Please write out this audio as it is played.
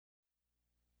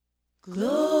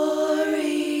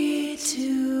Glory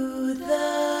to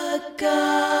the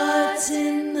gods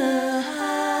in the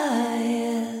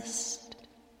highest.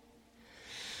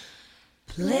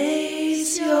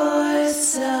 Place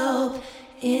yourself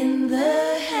in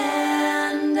the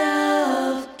hand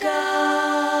of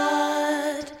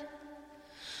God.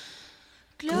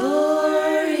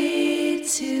 Glory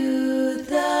to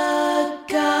the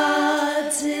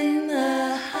gods in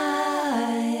the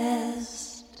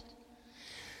highest.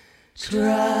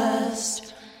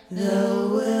 Trust the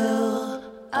will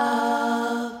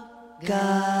of God.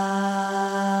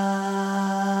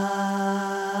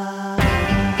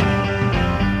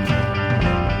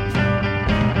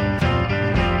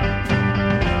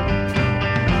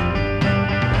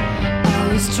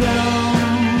 Are you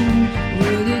strong?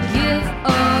 Will you give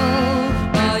all?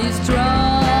 Are you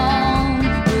strong?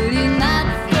 Will you not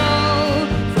fall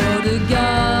for the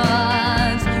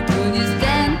gods? Will you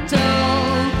stand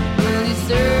tall? Will you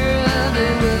serve the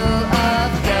will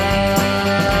of God?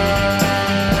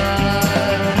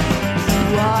 You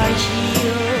are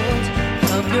healed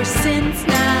of your sins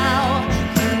now.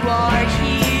 You are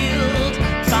healed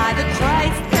by the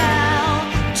Christ now.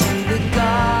 To the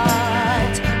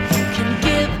God you can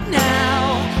give now.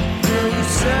 Will you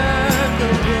serve the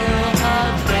will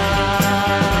of God?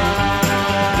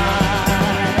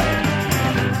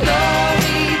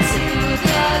 Glory to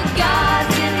the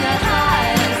gods in the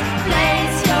highest.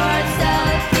 Place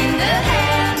yourself in the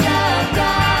hand of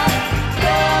God.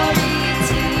 Glory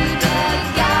to the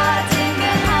gods in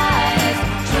the highest.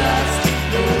 Trust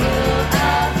the will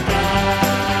of God.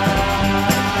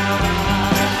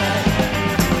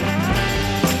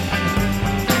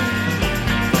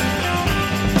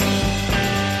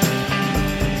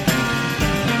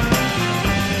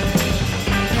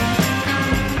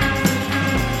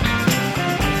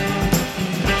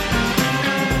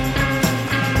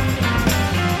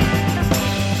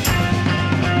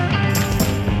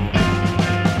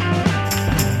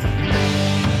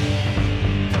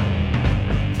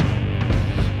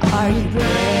 Are you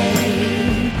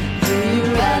brave? Do you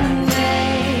run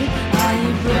away? Are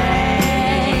you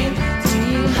brave? Do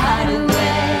you hide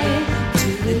away to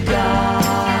the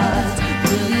gods?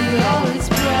 Will you always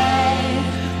pray?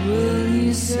 Will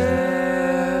you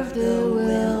serve the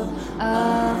will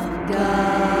of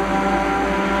God?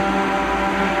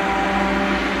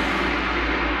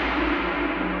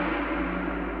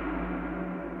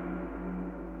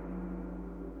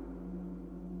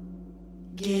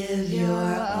 Give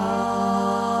your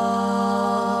all,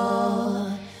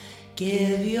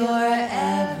 give your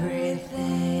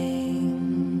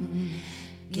everything,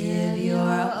 give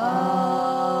your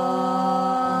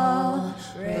all,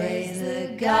 praise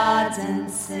the gods and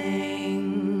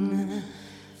sing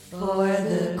for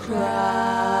the Christ,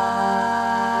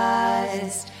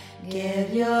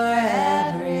 give your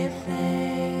everything.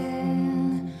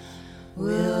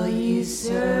 Will you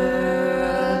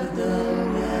serve the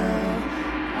will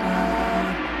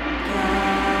of God?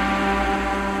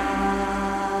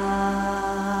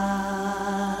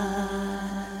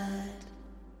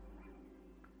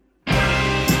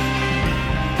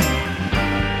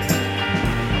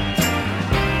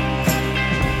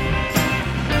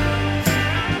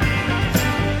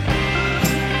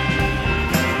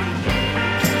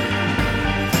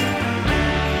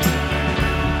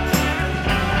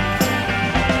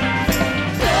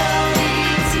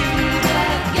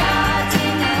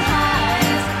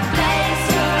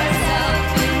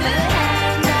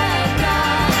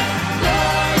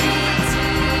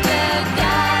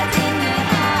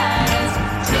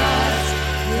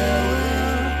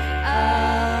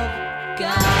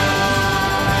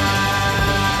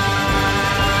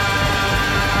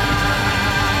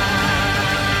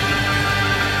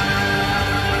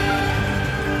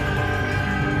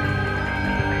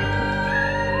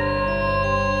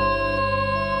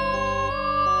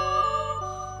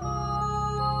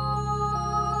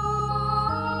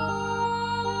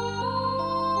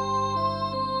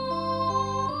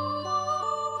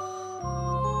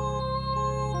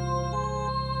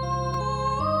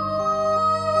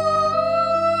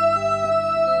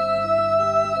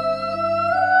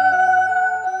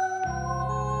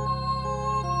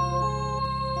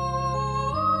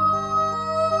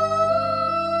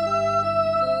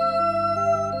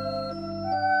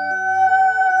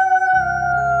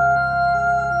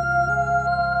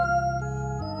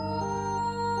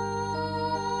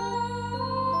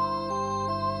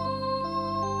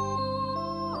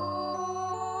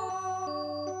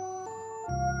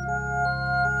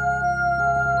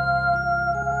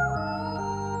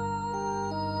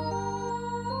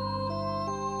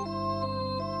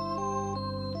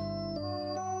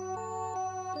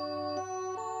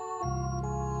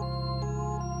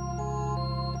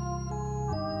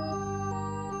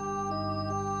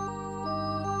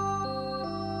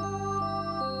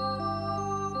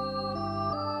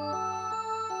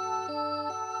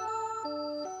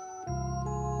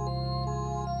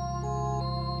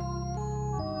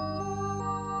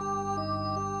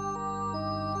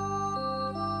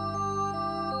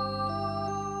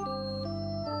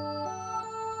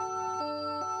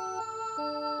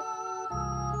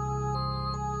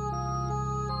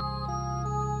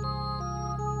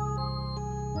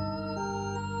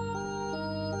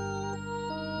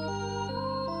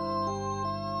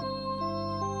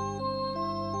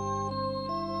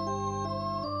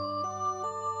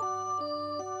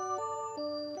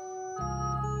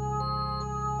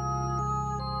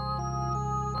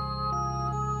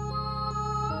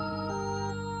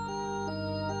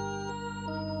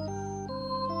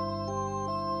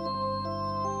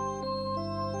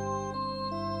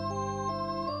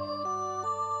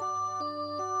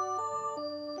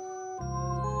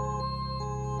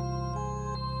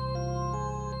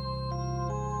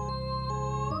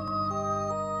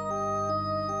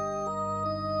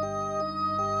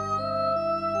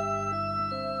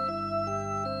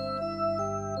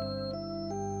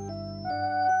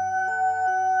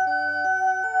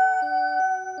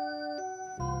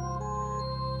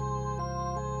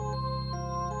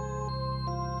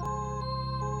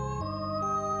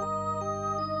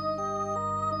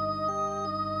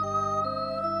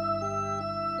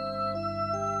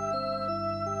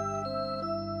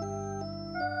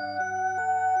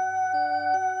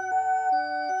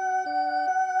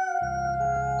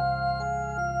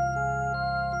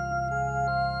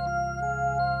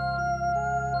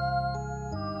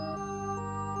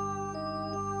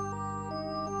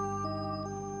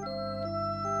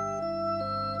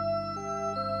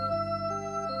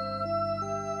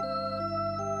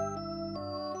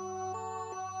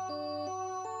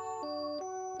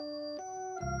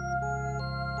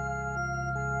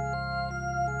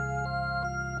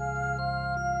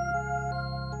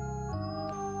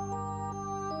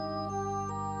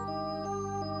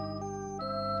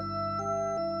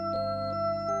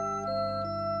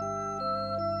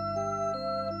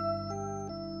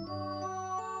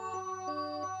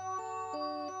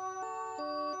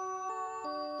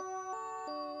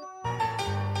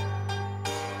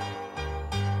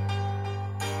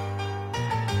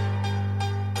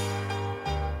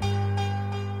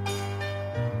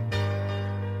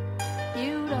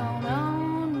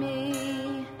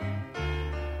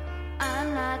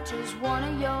 just one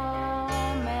of your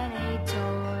many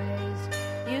toys.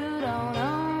 You don't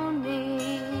own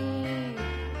me.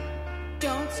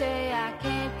 Don't say I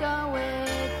can't go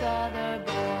with other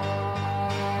boys.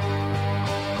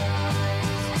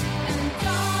 And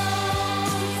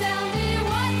don't tell me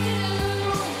what to do.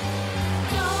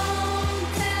 Don't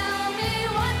tell me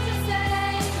what to say.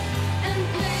 And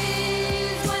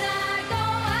please, when I go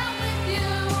out with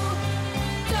you,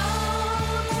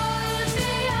 don't put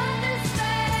me under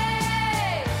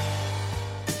sway.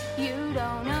 You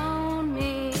don't own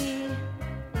me.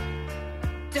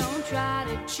 Don't try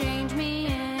to change me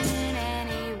in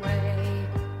any way.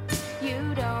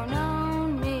 You don't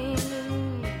own me.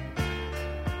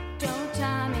 Don't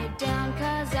tie me down,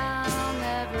 'cause I'll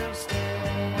never stay.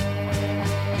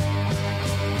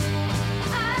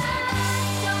 I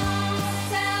don't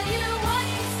tell you what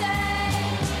to say.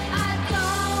 I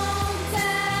don't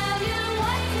tell you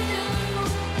what to do.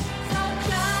 So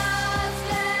just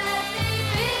let me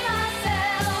be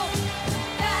myself.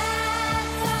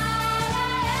 That's all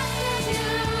I ask of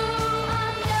you.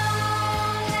 I'm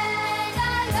young and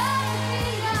I love to be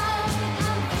young.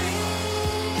 I'm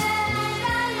free and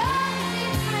I love to be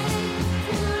free.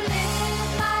 To live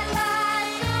my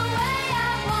life the way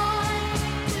I want.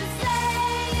 To say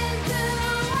and do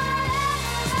whatever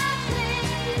I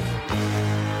please.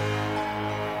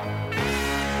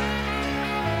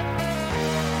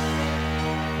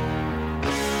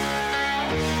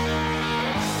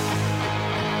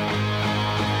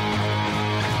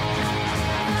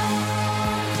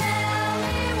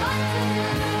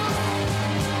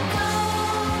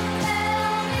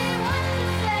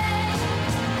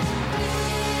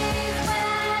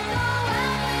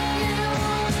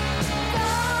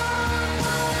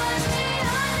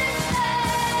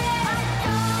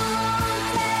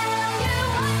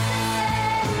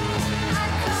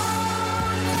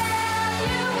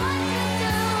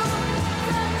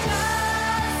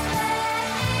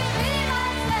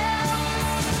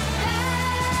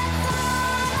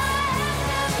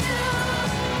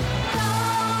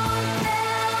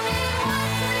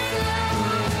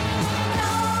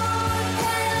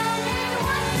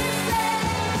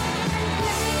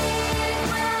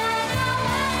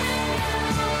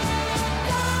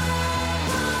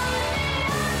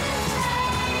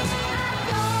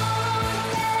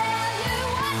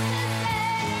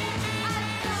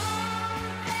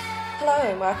 Hello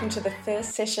and welcome to the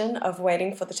first session of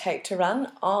Waiting for the Tape to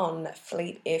Run on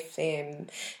Fleet FM.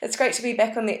 It's great to be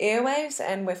back on the airwaves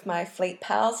and with my Fleet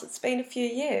pals. It's been a few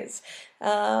years.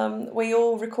 We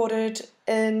all recorded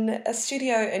in a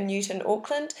studio in Newton,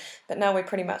 Auckland, but now we're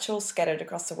pretty much all scattered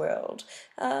across the world.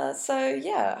 I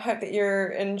hope that you're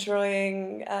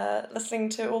enjoying listening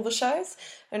to all the shows.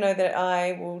 I know that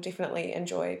I will definitely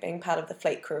enjoy being part of the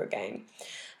Fleet crew again.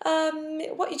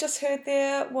 What you just heard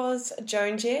there was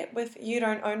Joan Jett with You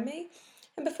Don't Own Me,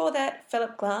 and before that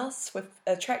Philip Glass with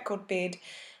a track called Bed,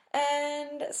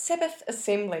 and Sabbath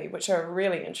Assembly, which are a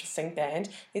really interesting band.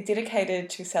 They're dedicated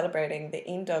to celebrating the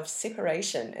end of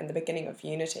separation and the beginning of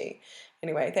unity.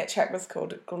 Anyway, that track was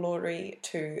called Glory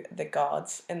to the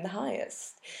Gods in the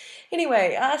Highest.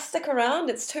 Anyway, stick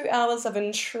around. It's 2 hours of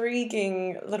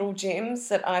intriguing little gems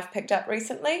that I've picked up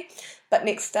recently. But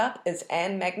next up is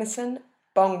Anne Magnuson,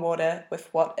 Bongwater with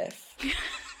What If.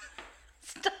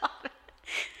 Stop it.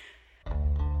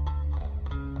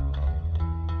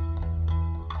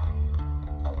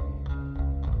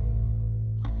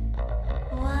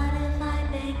 What if I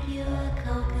bake you a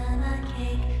coconut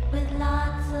cake with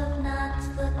lots of nuts,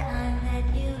 the kind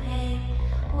that you hate?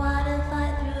 What if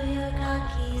I threw your car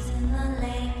keys in the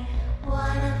lake?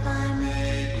 What if I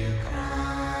made you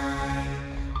cry?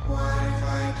 What if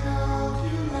I told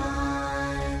you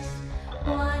lies?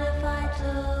 What if I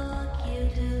took you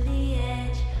to the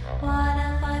edge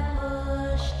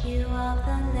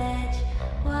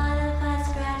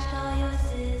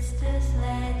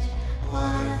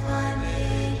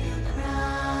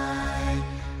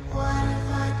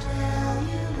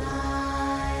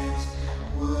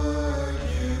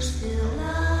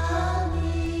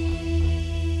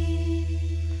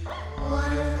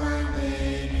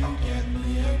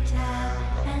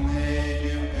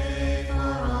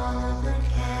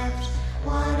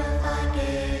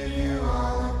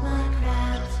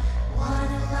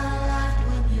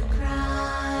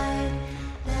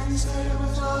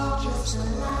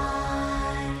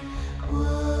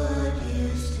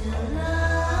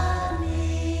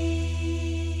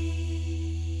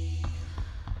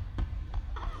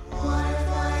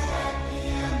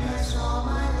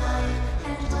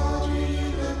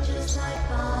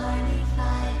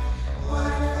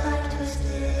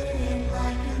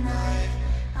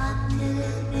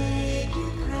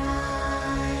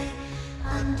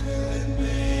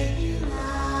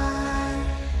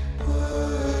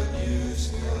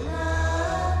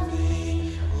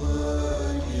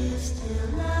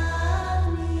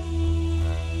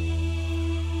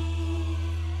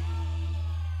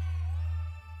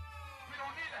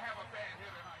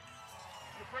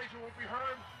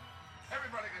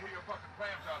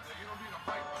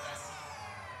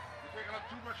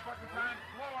much fucking time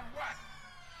blowing what?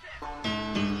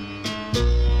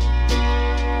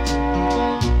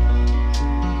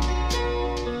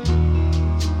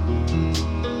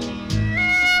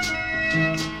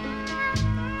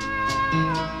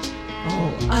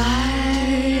 Oh,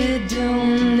 I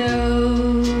don't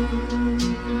know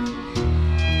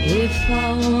if I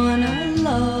wanna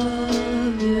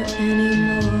love you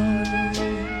anymore.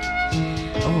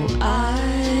 Oh,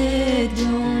 I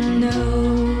don't know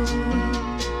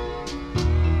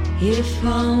if I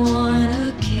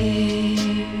wanna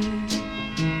care.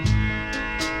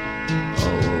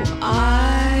 Oh,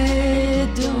 I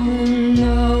don't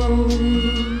know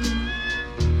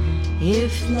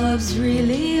if love's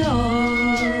really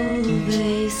all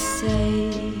they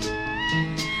say.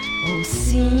 Oh,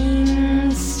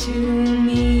 seems to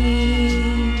me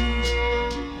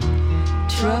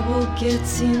trouble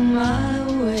gets in my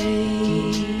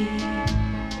way.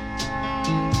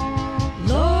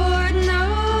 Lord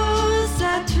knows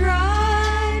I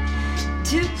tried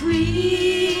to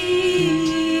please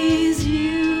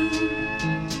you.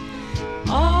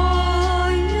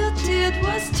 All you did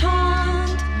was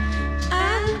taunt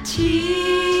and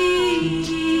tease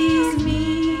me.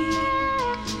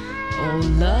 Oh,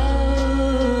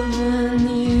 loving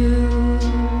you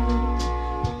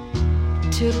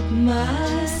took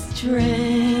my strength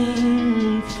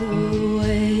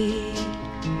away.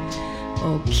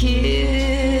 Oh,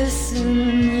 kissing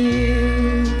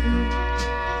you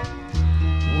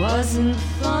wasn't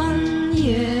fun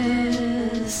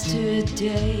yesterday.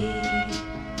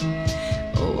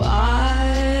 Oh,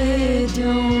 I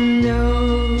don't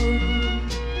know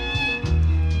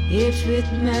if it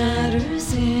matters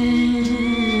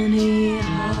anyhow,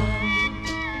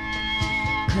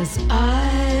 'cause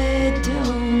I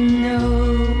don't know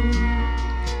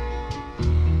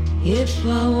if I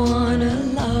wanna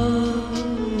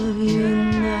love you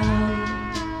now.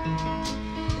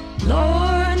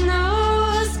 Lord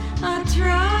knows I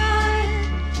tried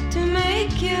to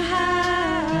make you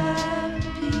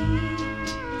happy.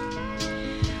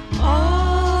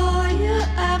 All you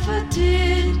ever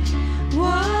did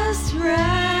was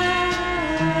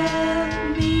wrap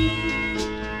me.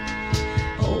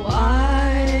 Oh,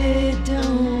 I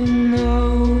don't know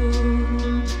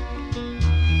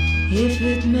if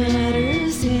it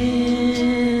matters anyhow.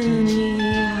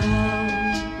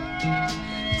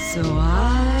 So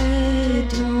I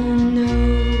don't know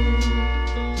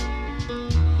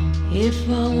if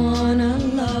I wanna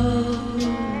love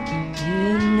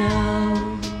you now.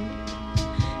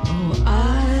 Oh,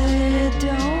 I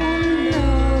don't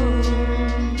know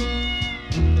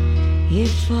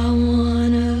if I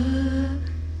wanna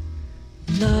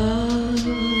love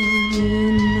you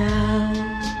now.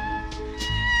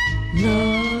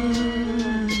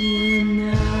 Love you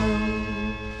now.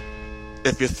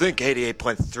 If you think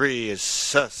 88.3 is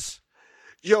sus,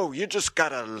 yo, you just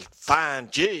gotta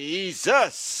find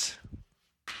Jesus.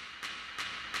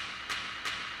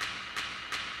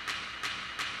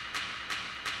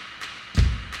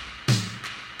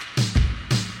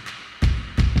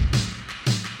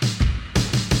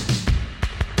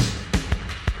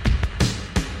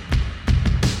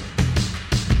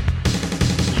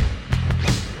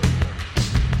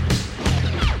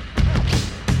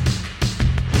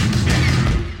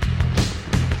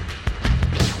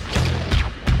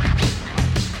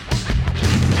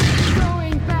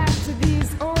 Going back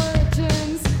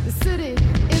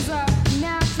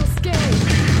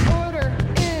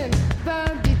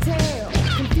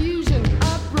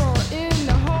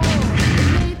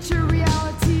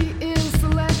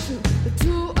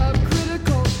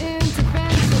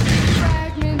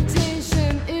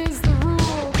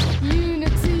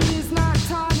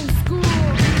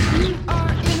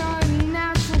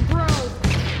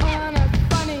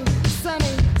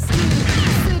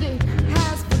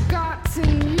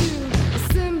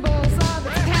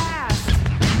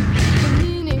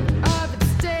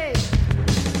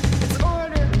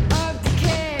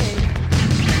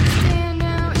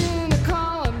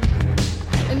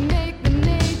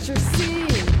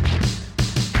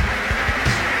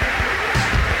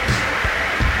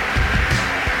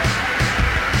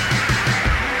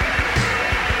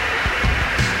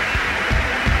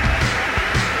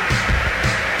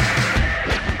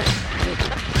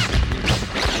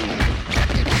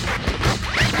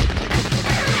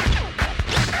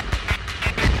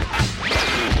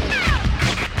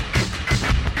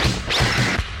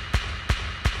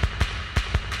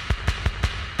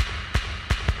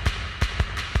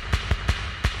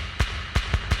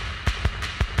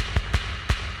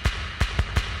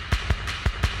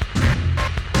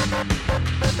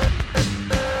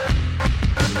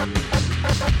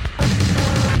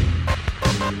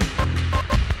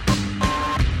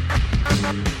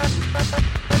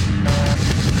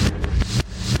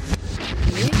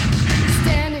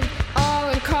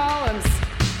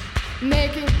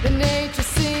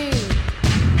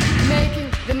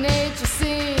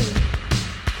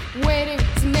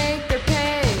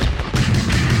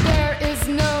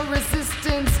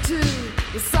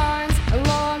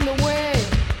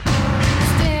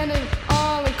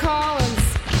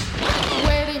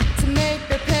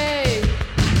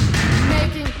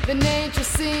the nature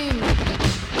scene,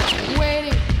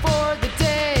 waiting for the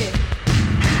day.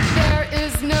 There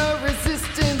is no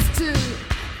resistance to,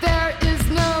 there is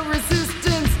no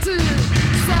resistance to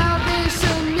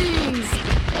salvation means.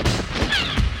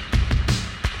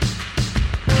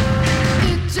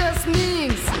 It just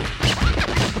means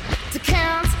to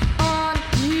count on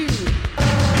you.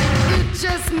 It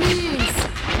just means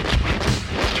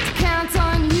to count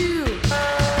on you.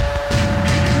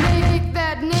 Make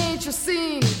that nature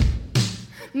scene,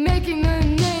 making the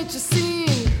nature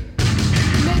scene,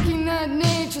 making that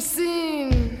nature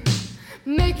scene,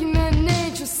 making that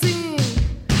nature scene.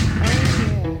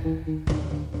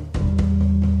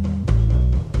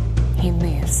 In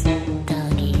this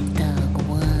dog-eat-dog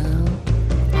world,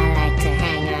 I like to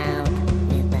hang out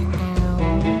with the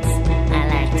hounds. I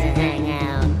like to hang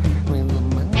out with the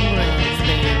mongrels,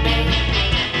 baby.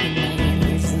 And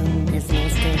nihilism is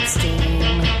most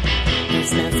extreme.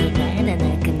 There's nothing bad and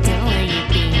I can tell where you've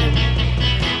been.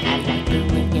 I like the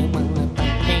way you wanna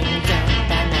bump things up,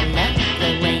 and I love the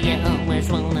way you always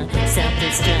wanna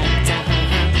self-destruct.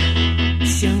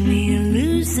 Show me a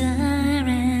loser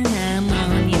and I'm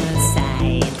on your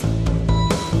side.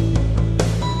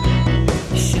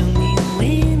 Show me a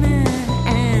winner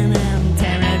and I'm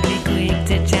terribly quick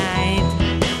to chide.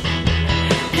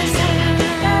 'Cause I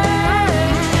love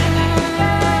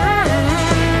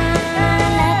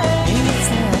the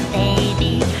loser,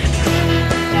 baby.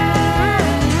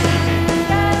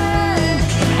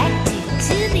 Active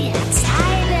to the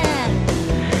outsider.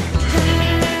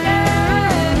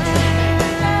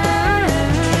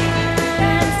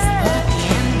 Support the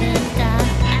underdog.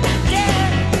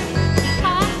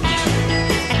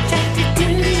 Attracted to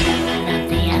you. I love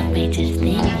the outrageous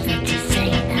things that you say,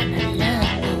 and I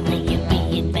love the way you be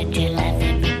about your life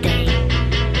every day.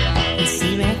 You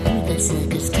see right through the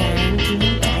circus trying to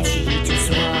entice you. You just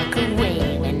walk away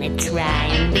when they try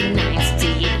and be nice to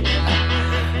you.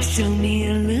 Show me a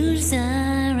loser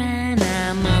and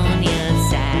I'm on your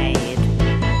side.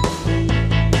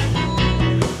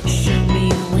 Show me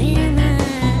a winner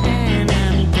and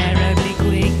I'm terribly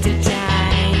quick to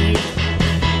chide.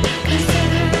 'Cause I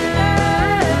love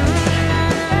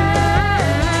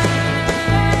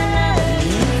the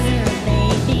loser,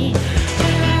 baby.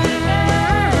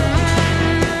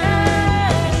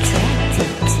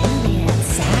 Attracted to the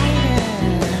outsider.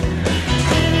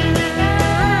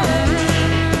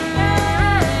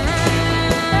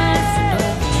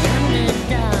 Support the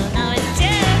underdog. No, it's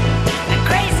just a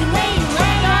crazy way you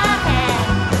lay your hair.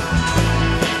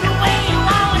 The way you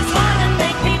always wanna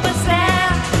make people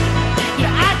stare. You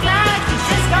act like you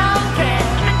just don't care.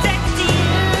 I'm attracted to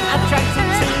you. I'm attracted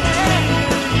to you.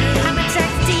 I'm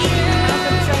attracted to you.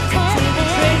 I'm attracted to the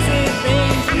crazy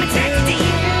things. I'm attracted to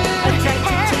you.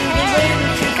 Attracted to the way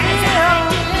that you feel.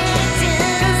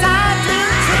 'Cause I do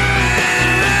too.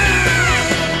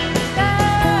 The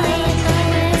way you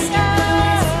always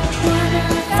wanna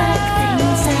fuck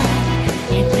things up.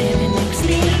 It really makes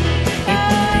me. It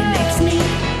really makes me.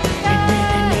 It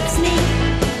really makes me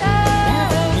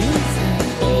love a loser,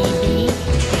 baby.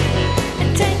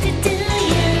 Attracted to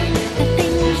you, the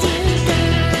things you do.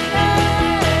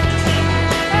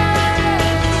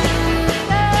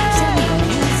 So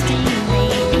mainstream,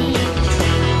 baby.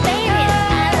 Failure,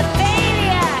 I love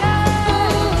failure.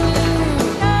 Ooh,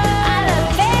 I love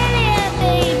failure,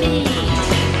 baby.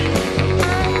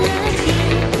 I love you,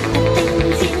 the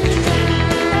things you do.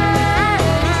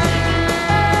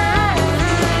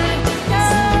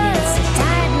 Somebody else is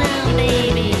tired now,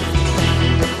 baby.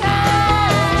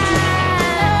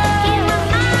 Give my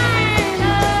mind,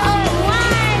 oh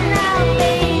wine now,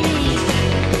 baby.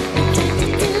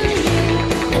 Attracted to you,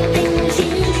 the things you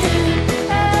do.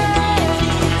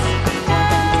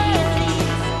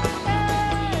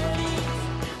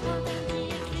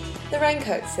 The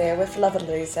Raincoats there with Love a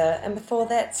Loser, and before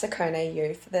that Sakone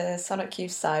Youth, the Sonic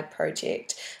Youth side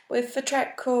project, with a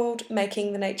track called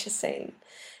Making the Nature Scene.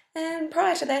 And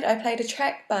prior to that I played a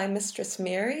track by Mistress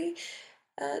Mary.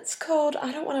 It's called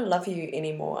I Don't Want to Love You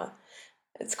Anymore.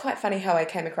 It's quite funny how I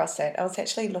came across that. I was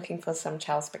actually looking for some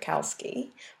Charles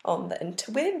Bukowski on the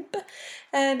interweb,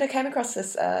 and I came across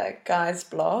this guy's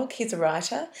blog. He's a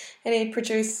writer, and he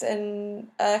produced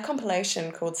a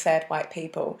compilation called Sad White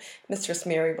People. Mistress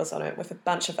Mary was on it with a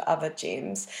bunch of other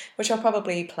gems, which I'll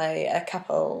probably play a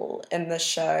couple in this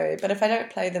show, but if I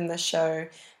don't play them this show,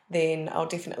 then I'll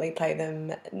definitely play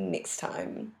them next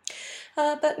time.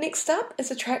 But next up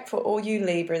is a track for all you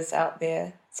Libras out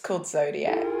there. It's called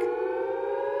Zodiac.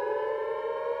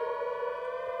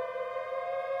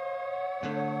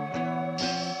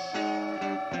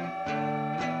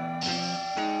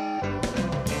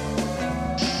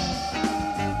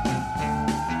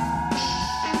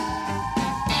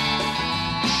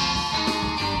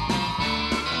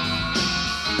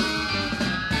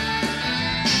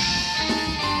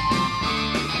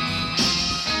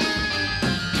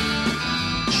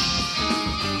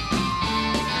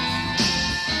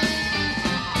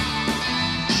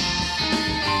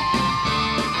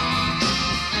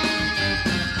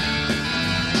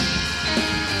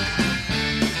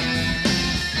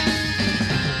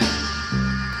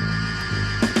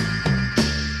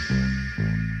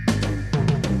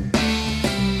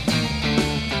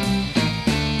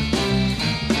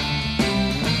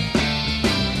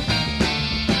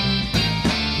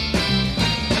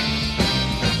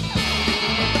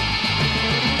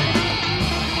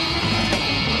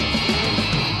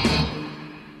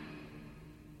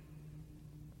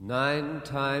 9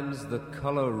 times the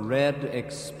color red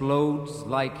explodes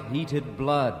like heated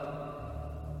blood.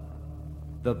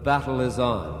 The battle is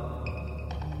on.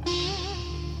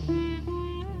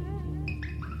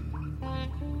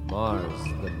 Mars,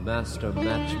 the master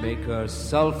matchmaker,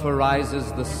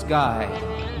 sulfurizes the sky.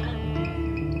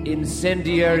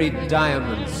 Incendiary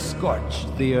diamonds scorch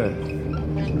the earth.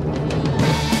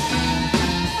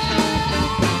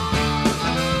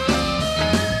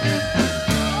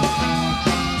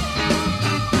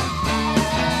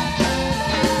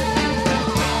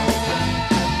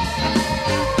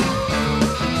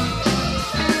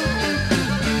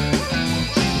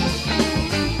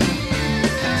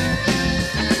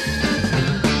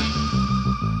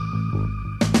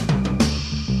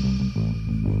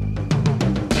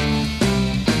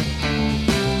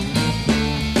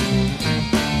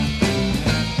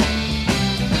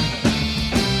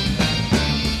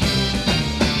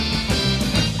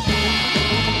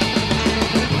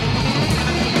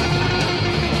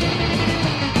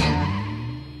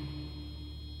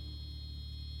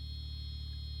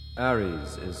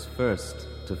 Ares is first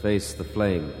to face the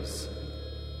flames.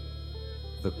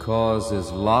 The cause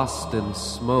is lost in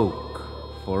smoke,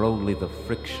 for only the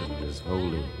friction is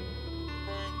holy.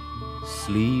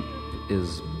 Sleep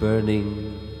is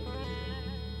burning,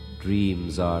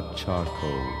 dreams are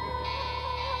charcoal.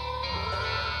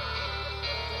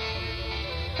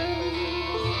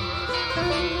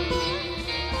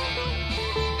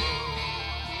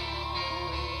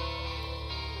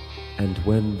 And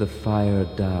when the fire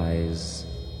dies,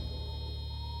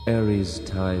 Ares'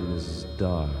 time is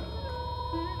dark.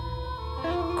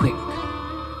 Quick,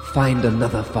 find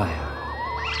another fire.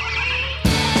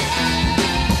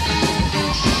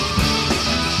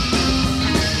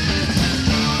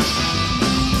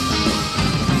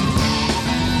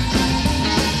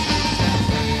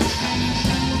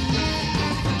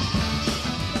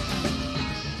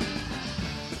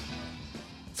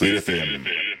 Fleet FM.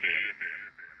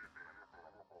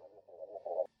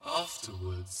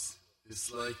 Afterwards,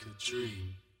 it's like a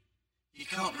dream. You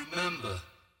can't remember,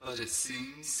 but it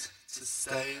seems to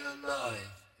stay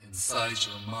alive inside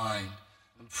your mind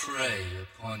and prey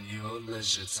upon your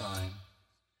leisure time.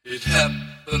 It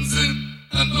happens in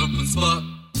an open spot.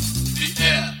 The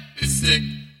air is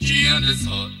sticky and it's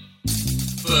hot.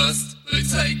 First they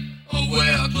take away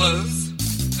our clothes,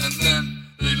 and then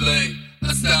they lay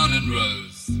us down in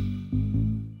rows.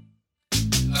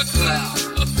 A cloud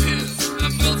appears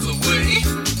and melts away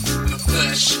the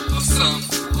flesh of some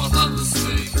or other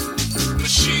slave.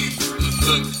 Machines that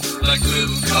look like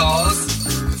little cars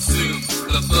consume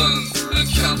the bones and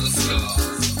count the scars.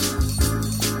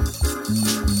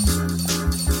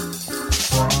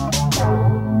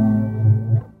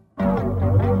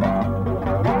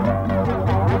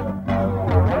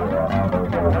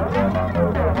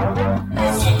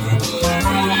 Is everybody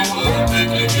ready for the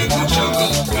picnic in the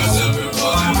jungle? Is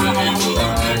everybody ready for the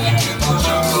picnic in the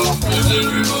jungle? Is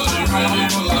everybody ready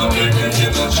for the picnic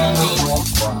in the jungle?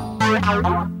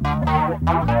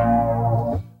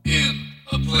 In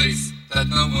a place that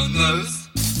no one knows,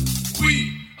 we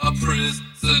are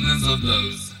prisoners of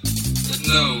those that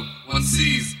no one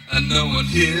sees and no one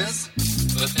hears,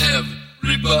 but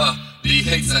everybody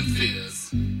hates and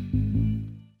fears.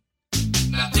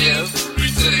 Now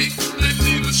every day they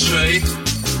lead astray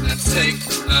and take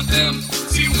an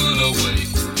empty one away.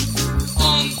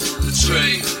 On the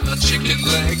tray are chicken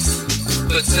legs,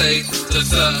 potatoes,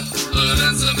 salad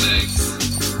and some eggs.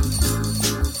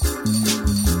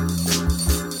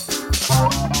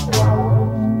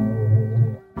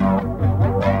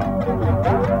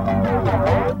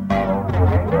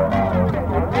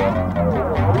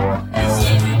 Is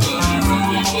everybody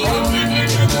ready for the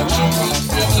picnic in the jungle?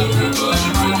 Is everybody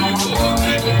ready for the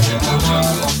picnic in the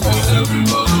jungle? Is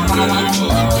everybody ready for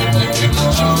the picnic in the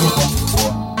jungle?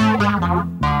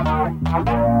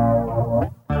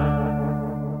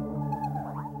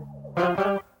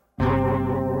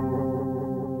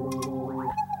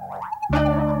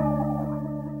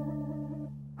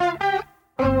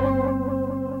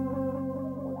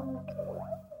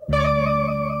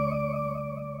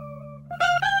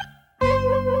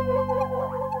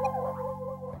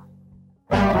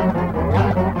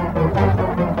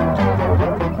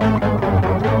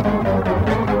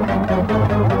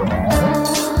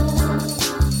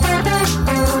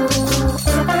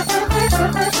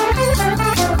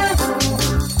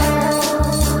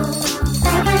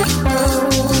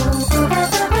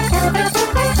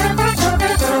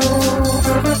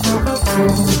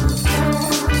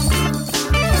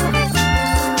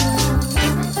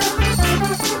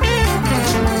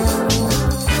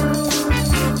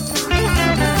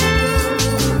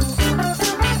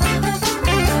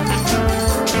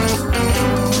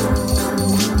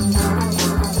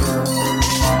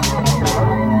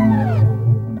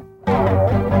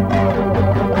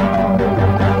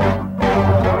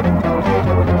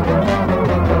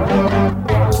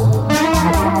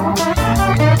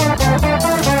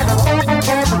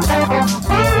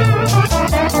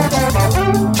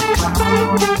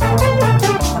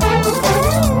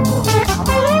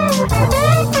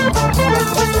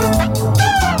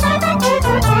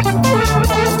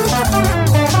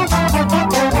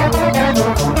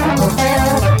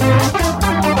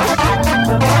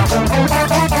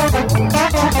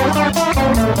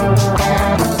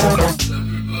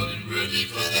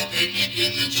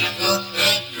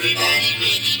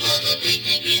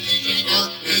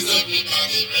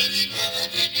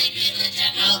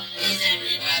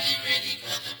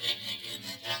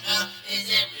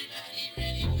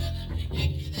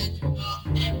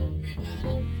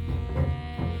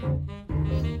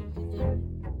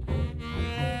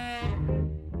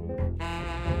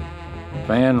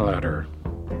 fan letter.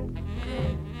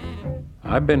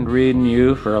 I've been reading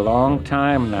you for a long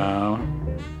time now.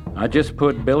 I just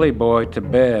put Billy Boy to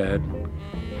bed.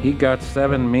 He got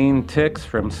 7 mean ticks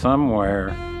from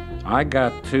somewhere. I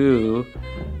got 2.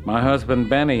 My husband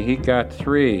Benny, he got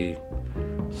 3.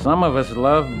 Some of us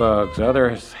love bugs,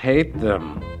 others hate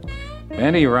them.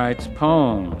 Benny writes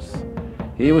poems.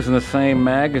 He was in the same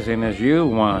magazine as you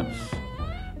once.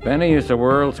 Benny is the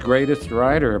world's greatest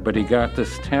writer, but he got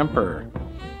this temper.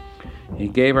 He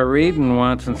gave a reading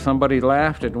once and somebody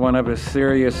laughed at one of his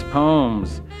serious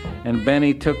poems, and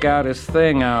Benny took out his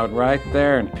thing out right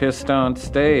there and pissed on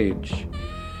stage.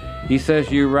 He says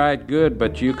you write good,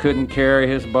 but you couldn't carry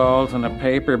his balls in a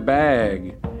paper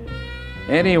bag.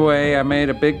 Anyway, I made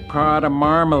a big pot of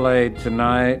marmalade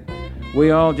tonight.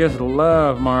 We all just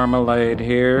love marmalade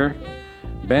here.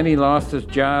 Benny lost his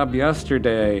job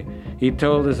yesterday. He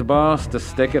told his boss to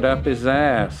stick it up his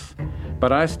ass.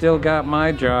 But I still got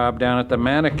my job down at the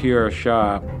manicure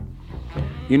shop.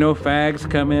 You know fags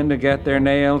come in to get their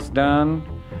nails done?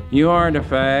 You aren't a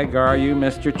fag, are you,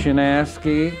 Mr.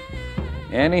 Chinaski?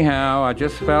 Anyhow, I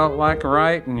just felt like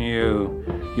writing you.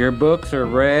 Your books are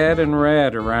read and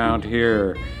read around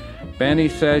here. Benny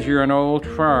says you're an old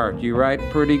fart. You write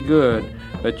pretty good,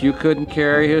 but you couldn't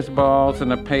carry his balls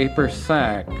in a paper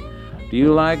sack. Do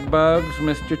you like bugs,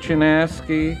 Mr.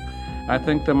 Chinaski? I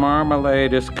think the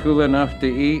marmalade is cool enough to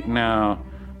eat now.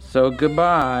 So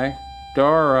goodbye,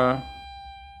 Dora.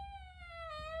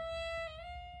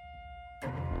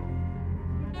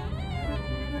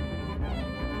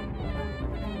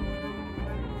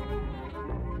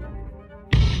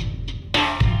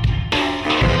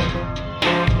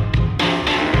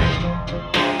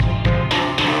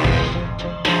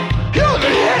 You're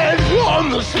the head on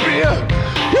the spear.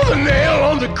 You're the nail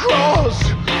on the cross.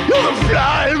 You're the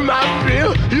fly in my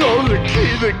beer. You're the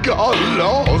key that got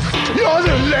lost. You're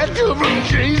the letter from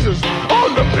Jesus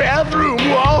on the bathroom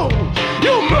wall.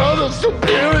 Your mother's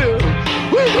superior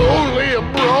with only a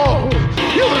bra.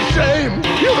 You're the same,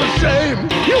 you're the same,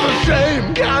 you're the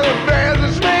same kind of bad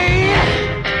as me.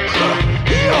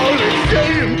 You're the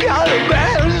same kind of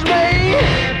bad as me.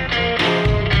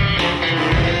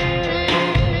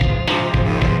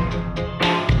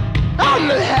 I'm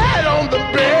the hat on the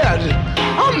bed.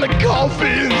 I'm the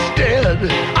coffee instead.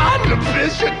 I'm the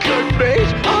fish that could bait.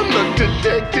 I'm the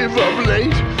detective of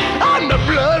late. I'm the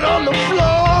blood on the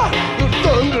floor, the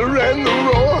thunder and the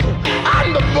roar.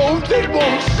 I'm the boat that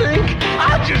won't sink.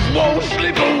 I just won't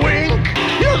sleep a wink.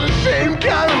 You're the same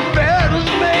kind of bad as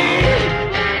me.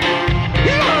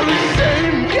 You're the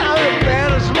same kind of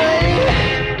bad as me.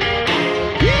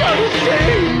 You're the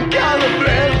same kind of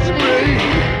bad as me.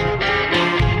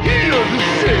 You're the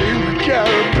same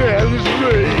kind of bad as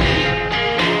me.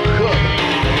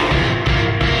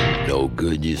 No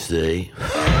good, you say?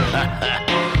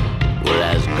 Well,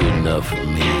 that's good enough for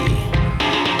me.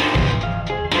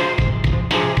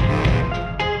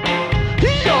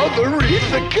 You're the wreath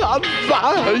that caught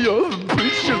fire. You're the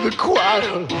preach of the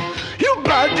choir. You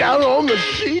bite down on the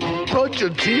sheet, but your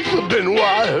teeth have been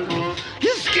wired.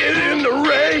 You skid in the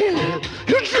rain.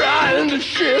 You're trying to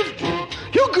shift.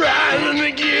 You're grinding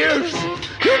the gears.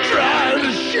 You're trying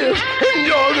to shift, and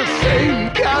you're the same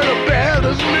kind of bad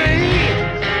as me.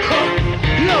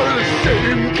 You're the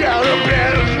same kind of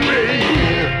bad as me.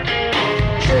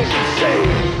 She's the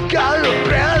same kind of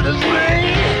bad as me.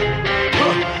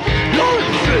 You're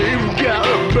the same kind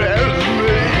of bad as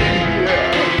me.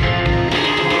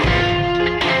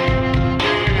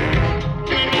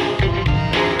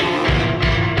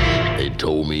 They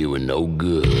told me you were no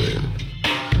good.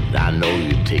 I know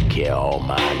you take care of all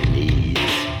my needs.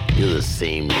 You're the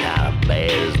same kind of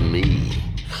bad as me.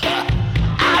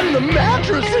 I'm the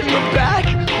mattress in the back.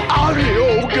 I'm the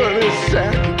old gunny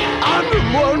sack. I'm the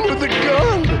one with the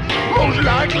gun, most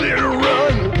likely to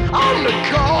run. I'm the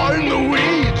car in the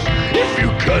weeds. If you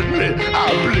cut me, I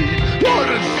bleed. You're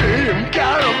the same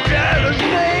kind of bad as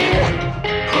me.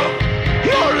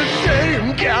 You're the same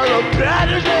kind of bad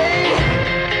as me.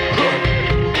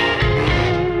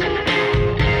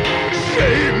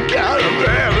 Same kind of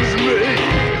bad as me.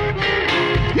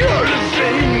 You're the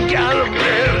same kind of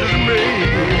bad as me.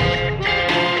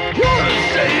 You're the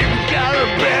same kind of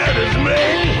bad as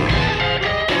me.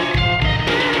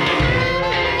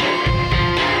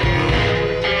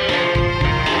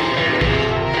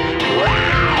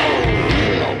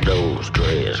 Wow! Those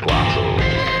tres cuatro.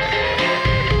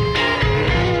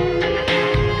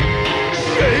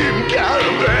 Same kind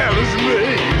of bad as me.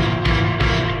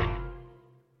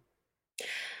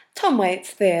 Tom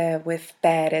Waits there with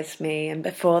Bad As Me, and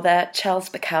before that Charles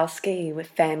Bukowski with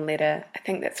Fan Letter. I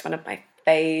think that's one of my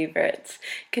favourites.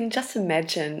 Can just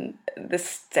imagine the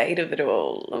state of it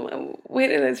all. Where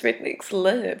do those rednecks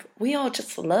live? We all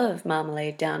just love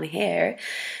marmalade down here.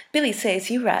 Billy says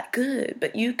you write good,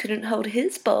 but you couldn't hold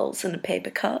his bowls in a paper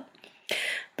cup.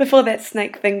 Before that,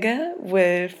 Snake Finger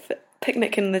with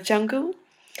Picnic in the Jungle,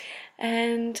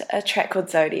 and a track called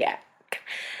Zodiac.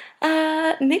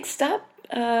 Next up,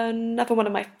 another one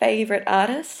of my favourite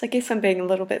artists. I guess I'm being a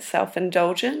little bit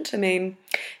self-indulgent. I mean,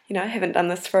 I haven't done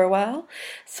this for a while.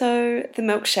 So the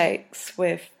Milkshakes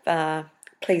with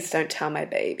Please Don't Tell My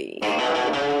Baby.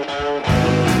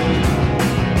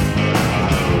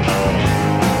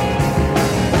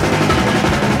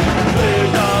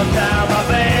 Please don't tell my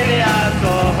baby I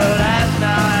saw her last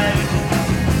night.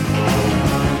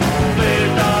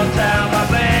 Please don't tell my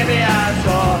baby I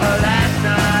saw her last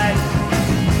night.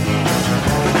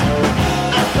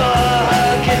 I saw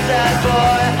her kiss that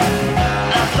boy.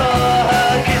 I saw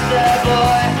her kiss that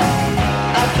boy.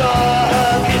 I saw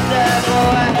her kiss that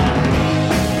boy.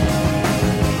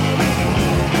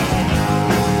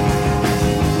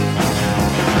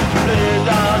 Please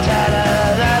don't tell her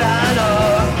that I know,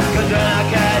 'cause when I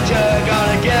catch her,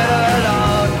 gonna get her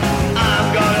alone. I'm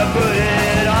gonna put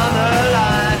it on the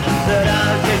line, that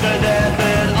I'll take her death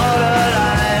in on the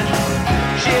line.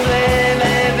 She made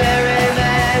me very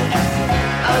mad.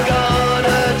 I'm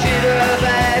gonna treat her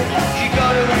bad. She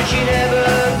gonna wish she never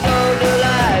told the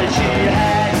lie she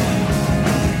had.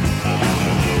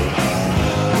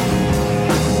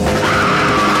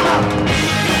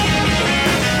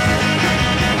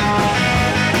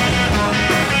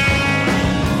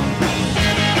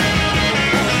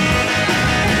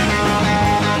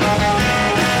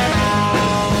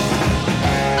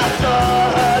 I saw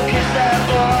her kiss that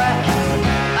boy.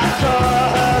 I saw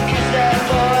her kiss that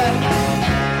boy.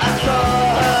 I saw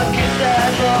her kiss that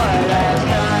boy last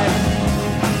night.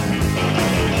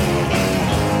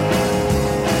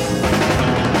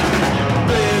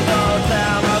 Please don't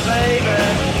tell my baby.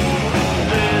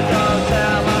 Please don't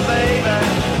tell my baby.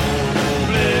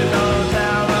 Please don't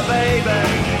tell my baby.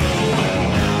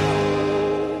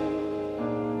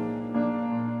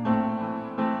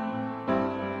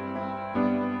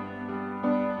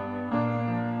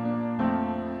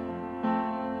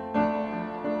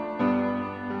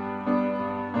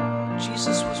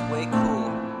 Jesus was way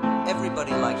cool.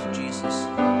 Everybody liked Jesus.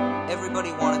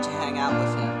 Everybody wanted to hang out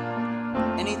with him.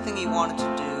 Anything he wanted to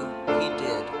do, he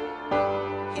did.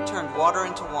 He turned water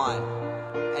into wine,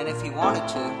 and if he wanted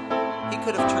to, he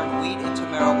could have turned wheat into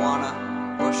marijuana,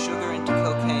 or sugar into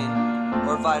cocaine,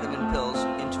 or vitamin pills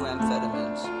into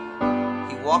amphetamines.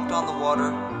 He walked on the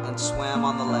water and swam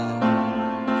on the land.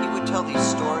 He would tell these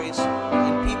stories,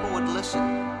 and people would listen.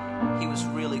 He was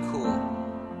really cool.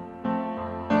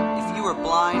 If you were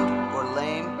blind or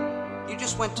lame, you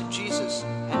just went to Jesus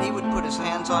and he would put his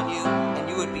hands on you and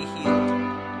you would be healed.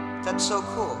 That's so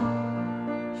cool.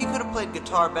 He could have played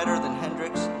guitar better than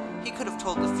Hendrix. He could have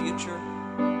told the future.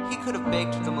 He could have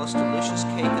baked the most delicious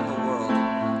cake in the world.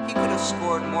 He could have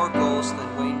scored more goals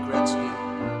than Wayne Gretzky.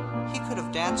 He could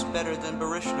have danced better than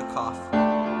Baryshnikov.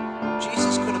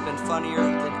 Jesus could have been funnier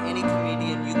than any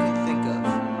comedian you could think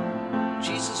of.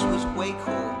 Jesus was way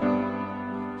cool.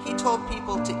 He told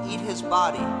people to eat his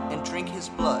body and drink his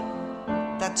blood.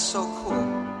 That's so cool.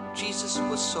 Jesus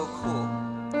was so cool.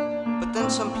 But then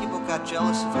some people got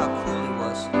jealous of how cool he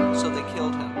was, so they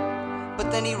killed him.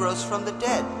 But then he rose from the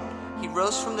dead. He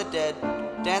rose from the dead,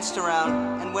 danced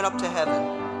around, and went up to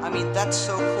heaven. I mean, that's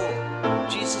so cool.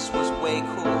 Jesus was way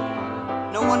cool.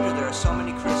 No wonder there are so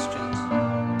many Christians.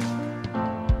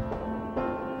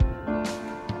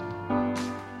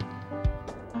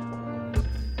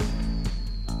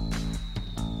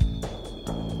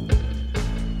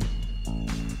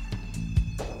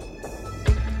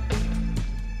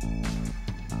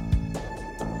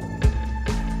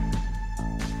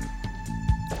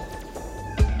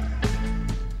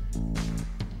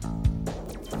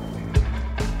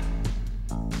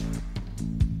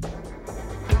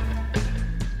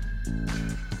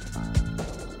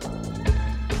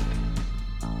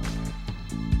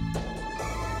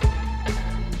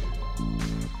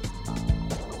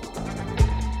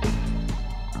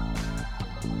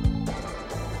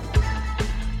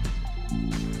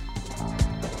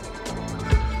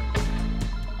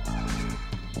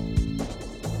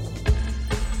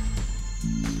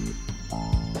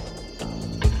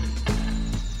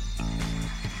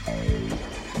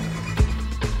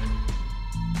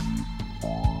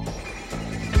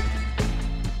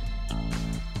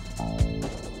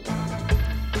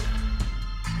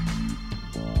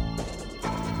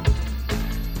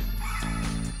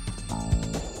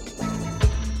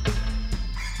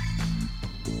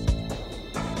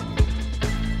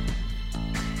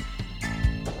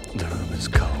 was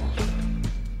cold,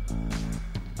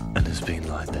 and has been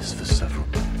like this for several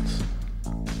months.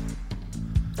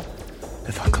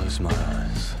 If I close my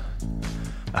eyes,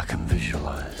 I can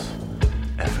visualize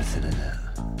everything in it.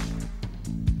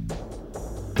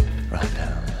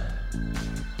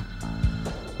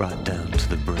 Right down to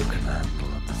the broken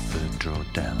handle on the third drawer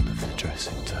down of the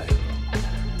dressing table.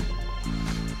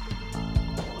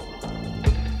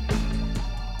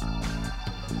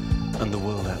 And the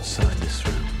world outside this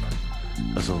room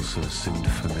has also assumed a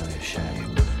familiar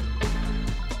shape.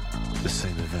 The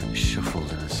same events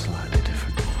shuffled in a slightly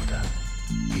different order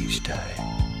each day.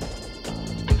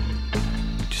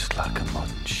 Just like a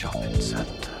modern shopping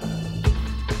centre.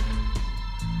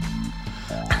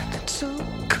 And it's so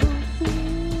cool.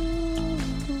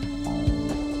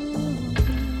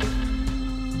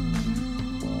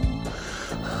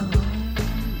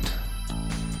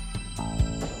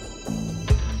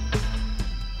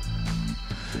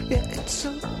 Yeah, it's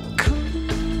so cool.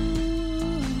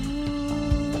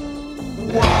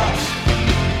 What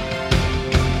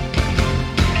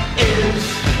is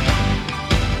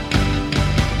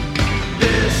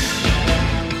this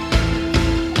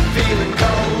feeling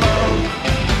called love?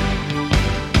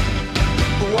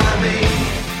 Why me?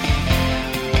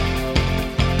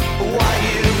 Why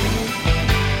you?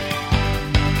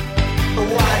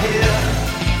 Why here?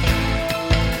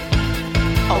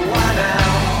 Why now?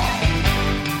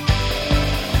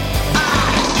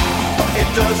 It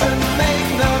doesn't make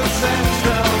no sense,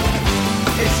 no.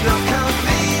 It's not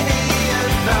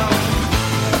convenient, no.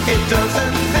 It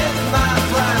doesn't fit my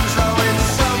plans, no. It's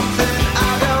something I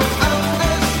don't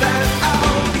understand.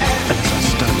 Oh, and as I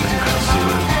stand across the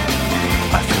room,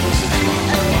 I feel as if my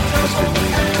whole life has been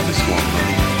leading to this one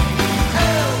moment.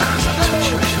 As I touch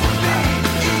your shoulder,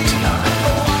 tonight,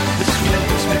 this room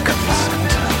has become the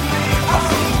center of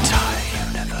the entire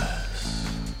universe.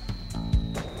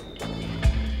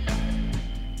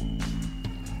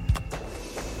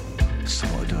 So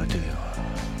what do I do?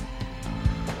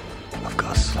 I've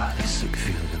got a slightly sick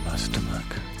feeling in my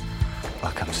stomach,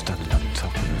 like I'm standing on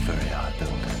top of a very high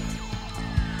building.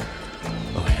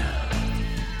 Oh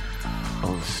yeah,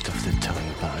 all the stuff they tell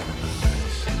you about in the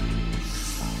movies.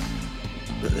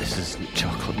 But this isn't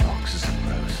chocolate boxes and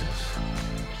roses.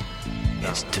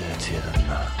 It's dirtier than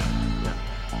that.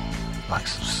 Like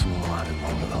some small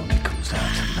animal that only comes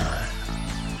out at night.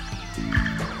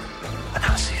 And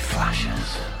I see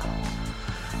flashes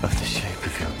of the shape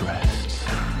of your breasts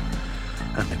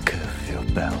and the curve of your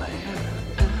belly,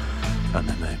 and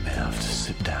they make me have to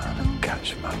sit down and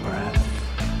catch my breath.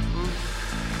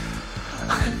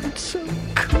 And it's so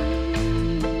cool.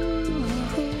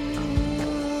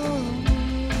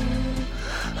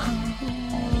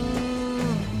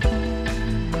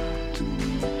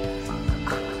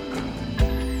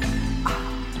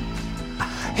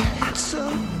 It's so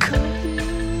cool.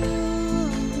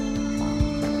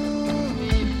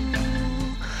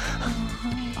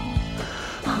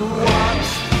 What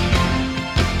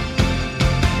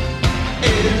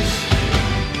is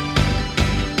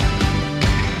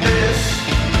this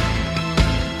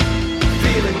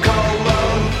feeling called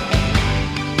love?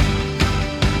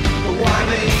 Why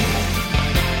me?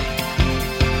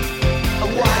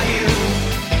 Why you?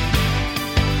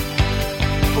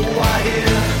 Why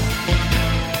here?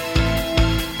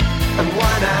 And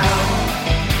why now?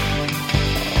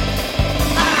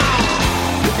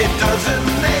 It doesn't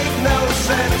make no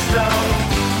sense, no.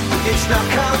 It's not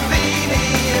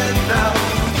convenient, no.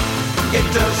 It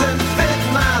doesn't fit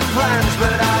my plans,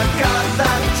 but I've got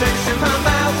that taste in my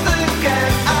mouth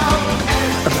again. Oh,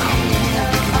 and the whole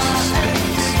world begins to spin,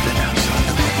 spin outside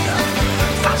the window,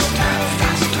 faster and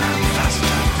faster and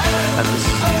faster. And this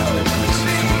is the only place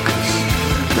to focus,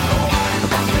 the whole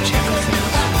upon which everything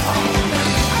else revolves.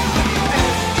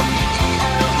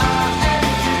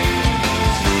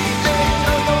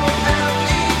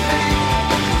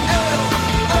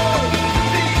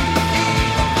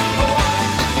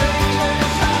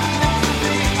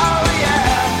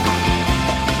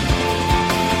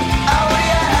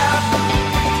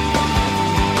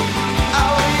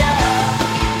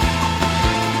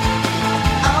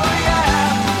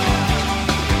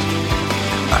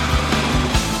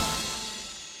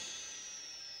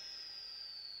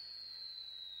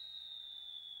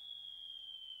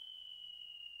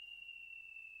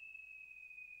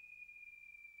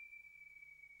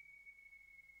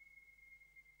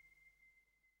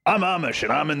 I'm Amish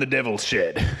and I'm in the devil's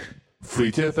shed.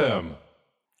 Fleet FM.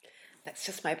 That's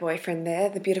just my boyfriend there,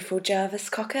 the beautiful Jarvis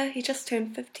Cocker. He just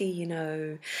turned 50, you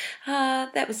know.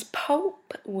 That was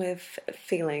Pulp with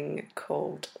Feeling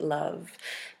Called Love.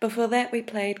 Before that, we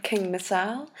played King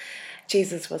Missile.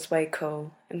 Jesus Was Way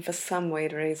Cool. And for some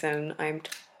weird reason, I'm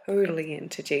totally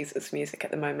into Jesus music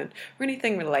at the moment, or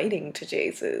anything relating to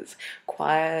Jesus.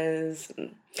 Choirs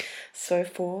and so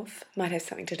forth. Might have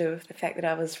something to do with the fact that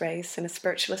I was raised in a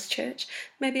spiritualist church.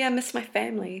 Maybe I miss my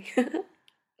family.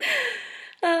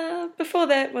 Before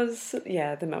that was, the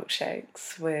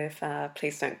Milkshakes with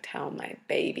Please Don't Tell My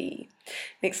Baby.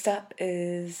 Next up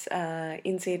is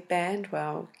NZ Band,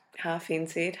 well, half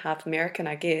NZ, half American,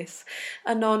 I guess.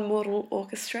 A Non-Mortal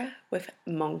Orchestra with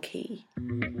Monkey.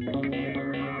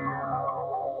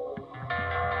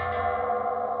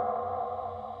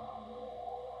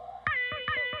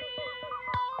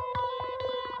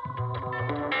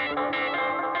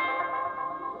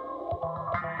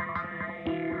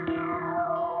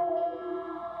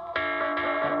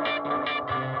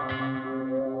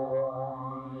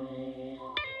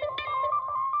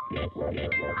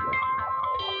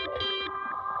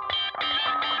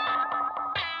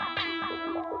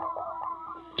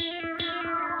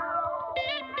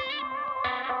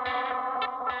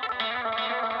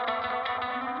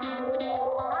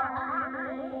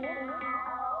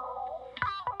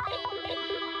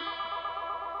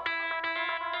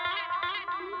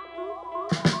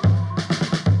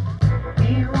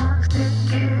 He wants to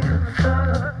give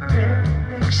her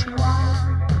everything she wants.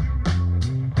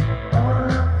 All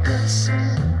of the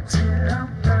sins in her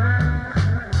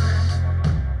mind.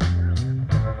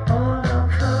 All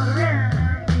of her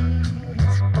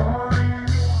enemies falling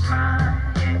and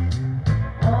crying.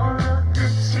 All of the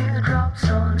teardrops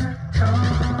on her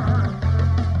tongue.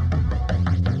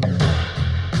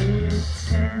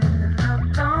 It's in her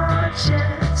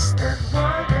conscience that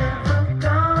whatever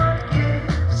God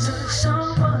gives her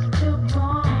someone to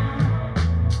want.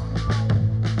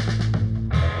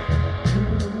 Who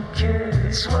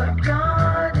cares what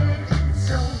God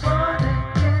is or what a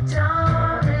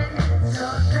guitar is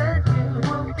or that you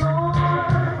were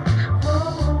born? Whoa,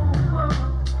 whoa.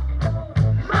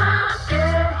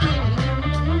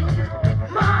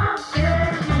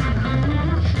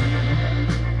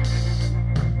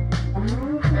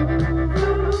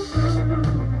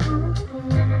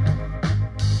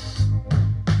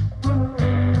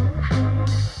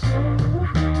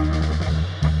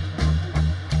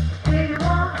 We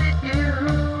wanted you.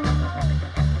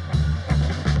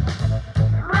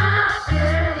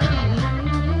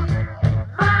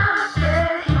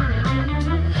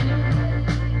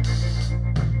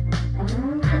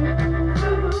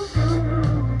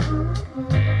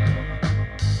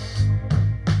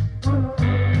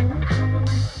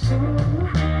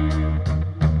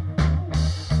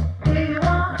 We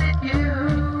wanted you.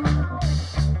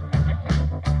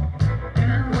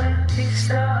 And when he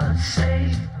starts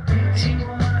saying things you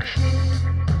wanna hear,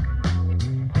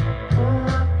 pull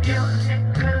up your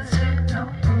knickers in a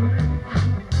groove.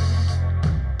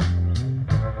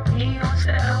 He wants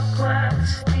to outclass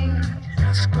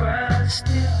these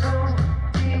crusty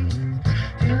roadies.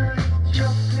 Delete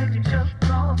your picture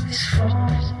from his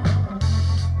phone.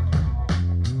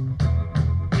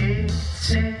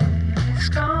 It's in his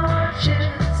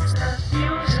conscience that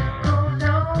musical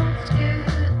notes give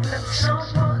them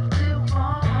someone to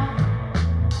want.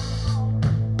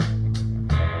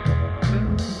 Who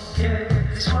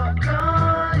cares what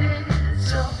God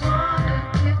is or what a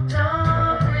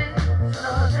guitar is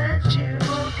or that you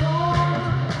were born?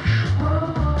 Whoa,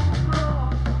 whoa,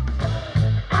 whoa.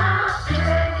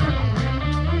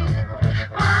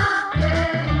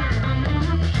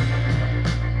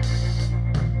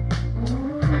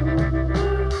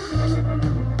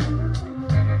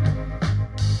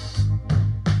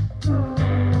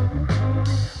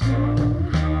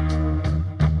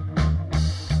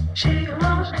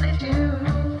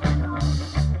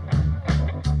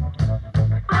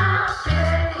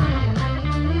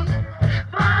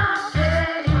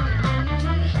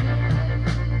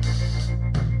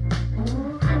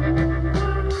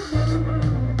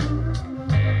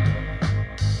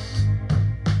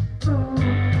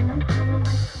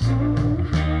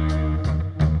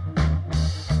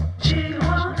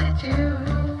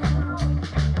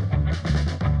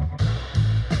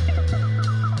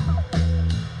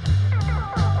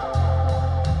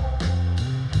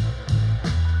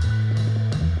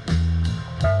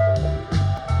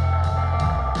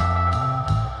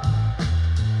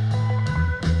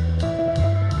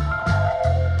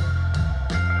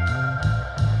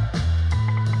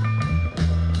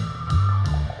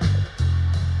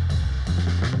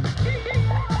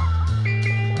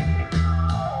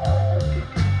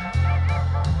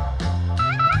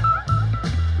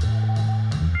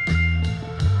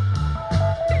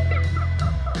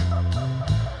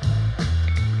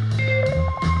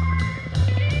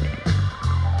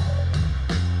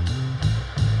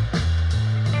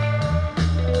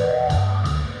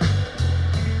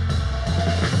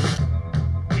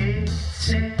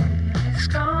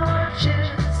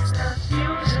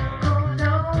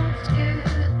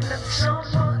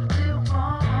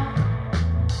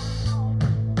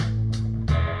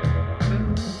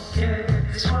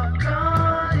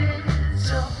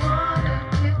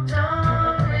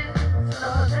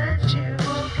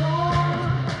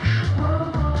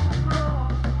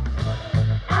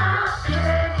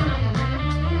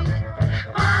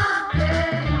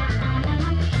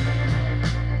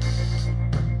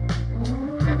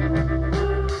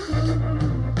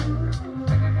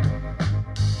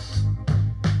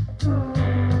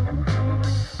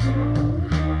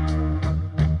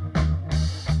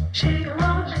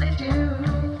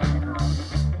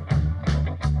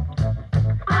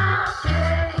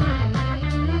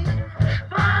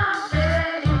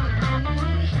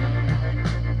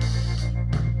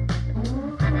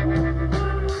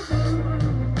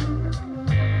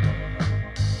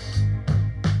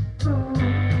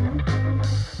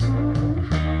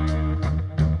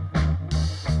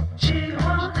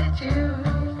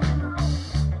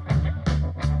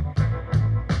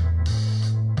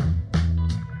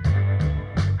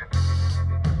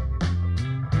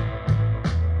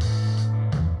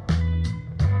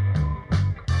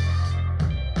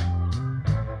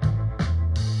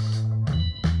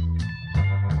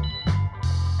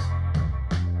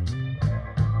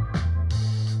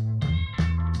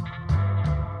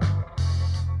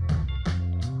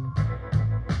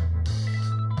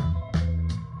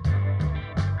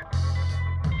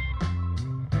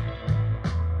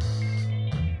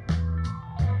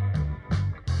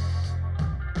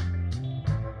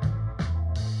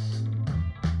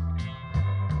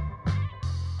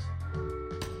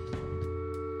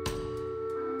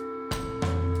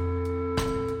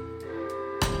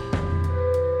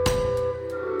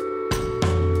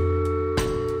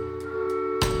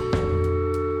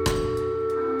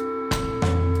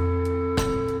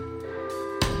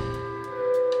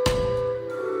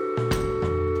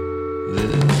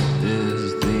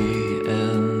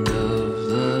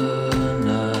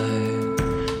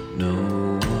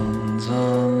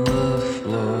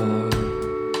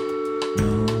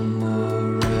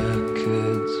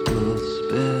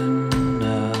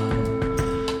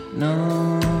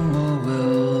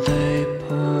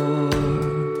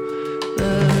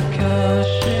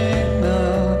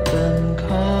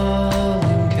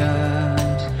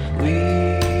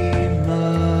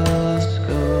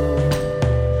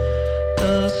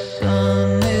 The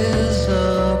sun is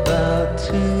about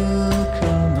to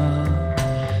come up.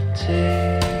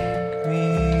 Take me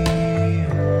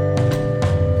home.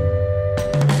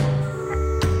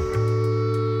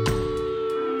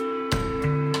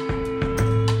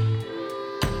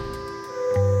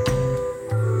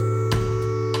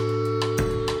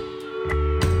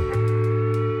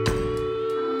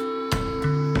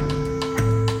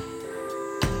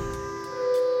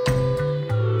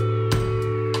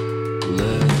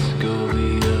 Let's go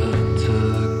via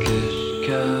Turkish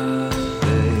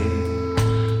cafe.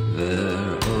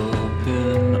 They're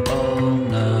open all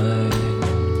night.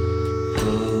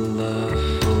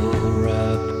 Falafel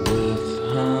wrap with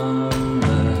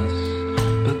hummus,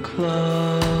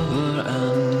 baklava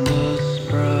and a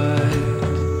Sprite.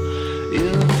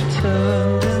 You've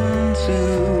turned into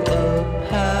a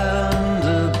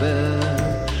panda bear.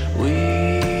 We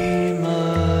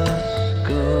must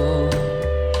go.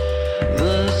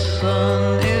 The sun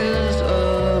is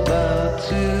about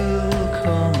to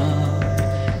come up.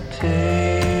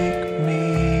 Take me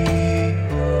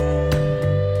home.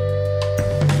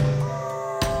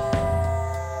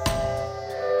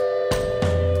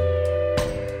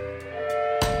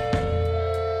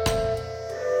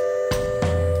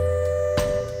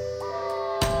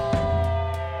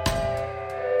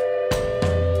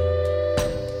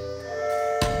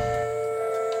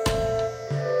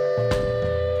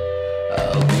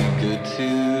 I'll be good to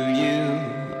you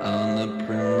on the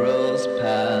primrose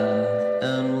path,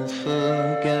 and we'll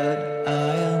forget I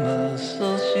am a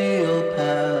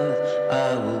sociopath.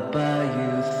 I will buy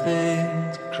you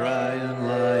things, crying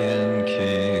Lion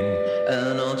King,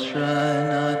 and I'll try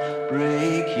not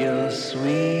break your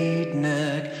sweet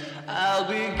neck. I'll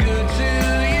be good to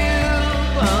you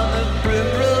on the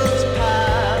primrose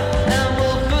path, and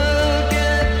we'll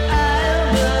forget I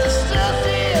am a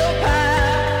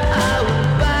sociopath. I will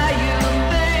buy you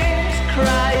things,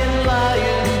 crying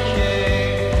Lion King.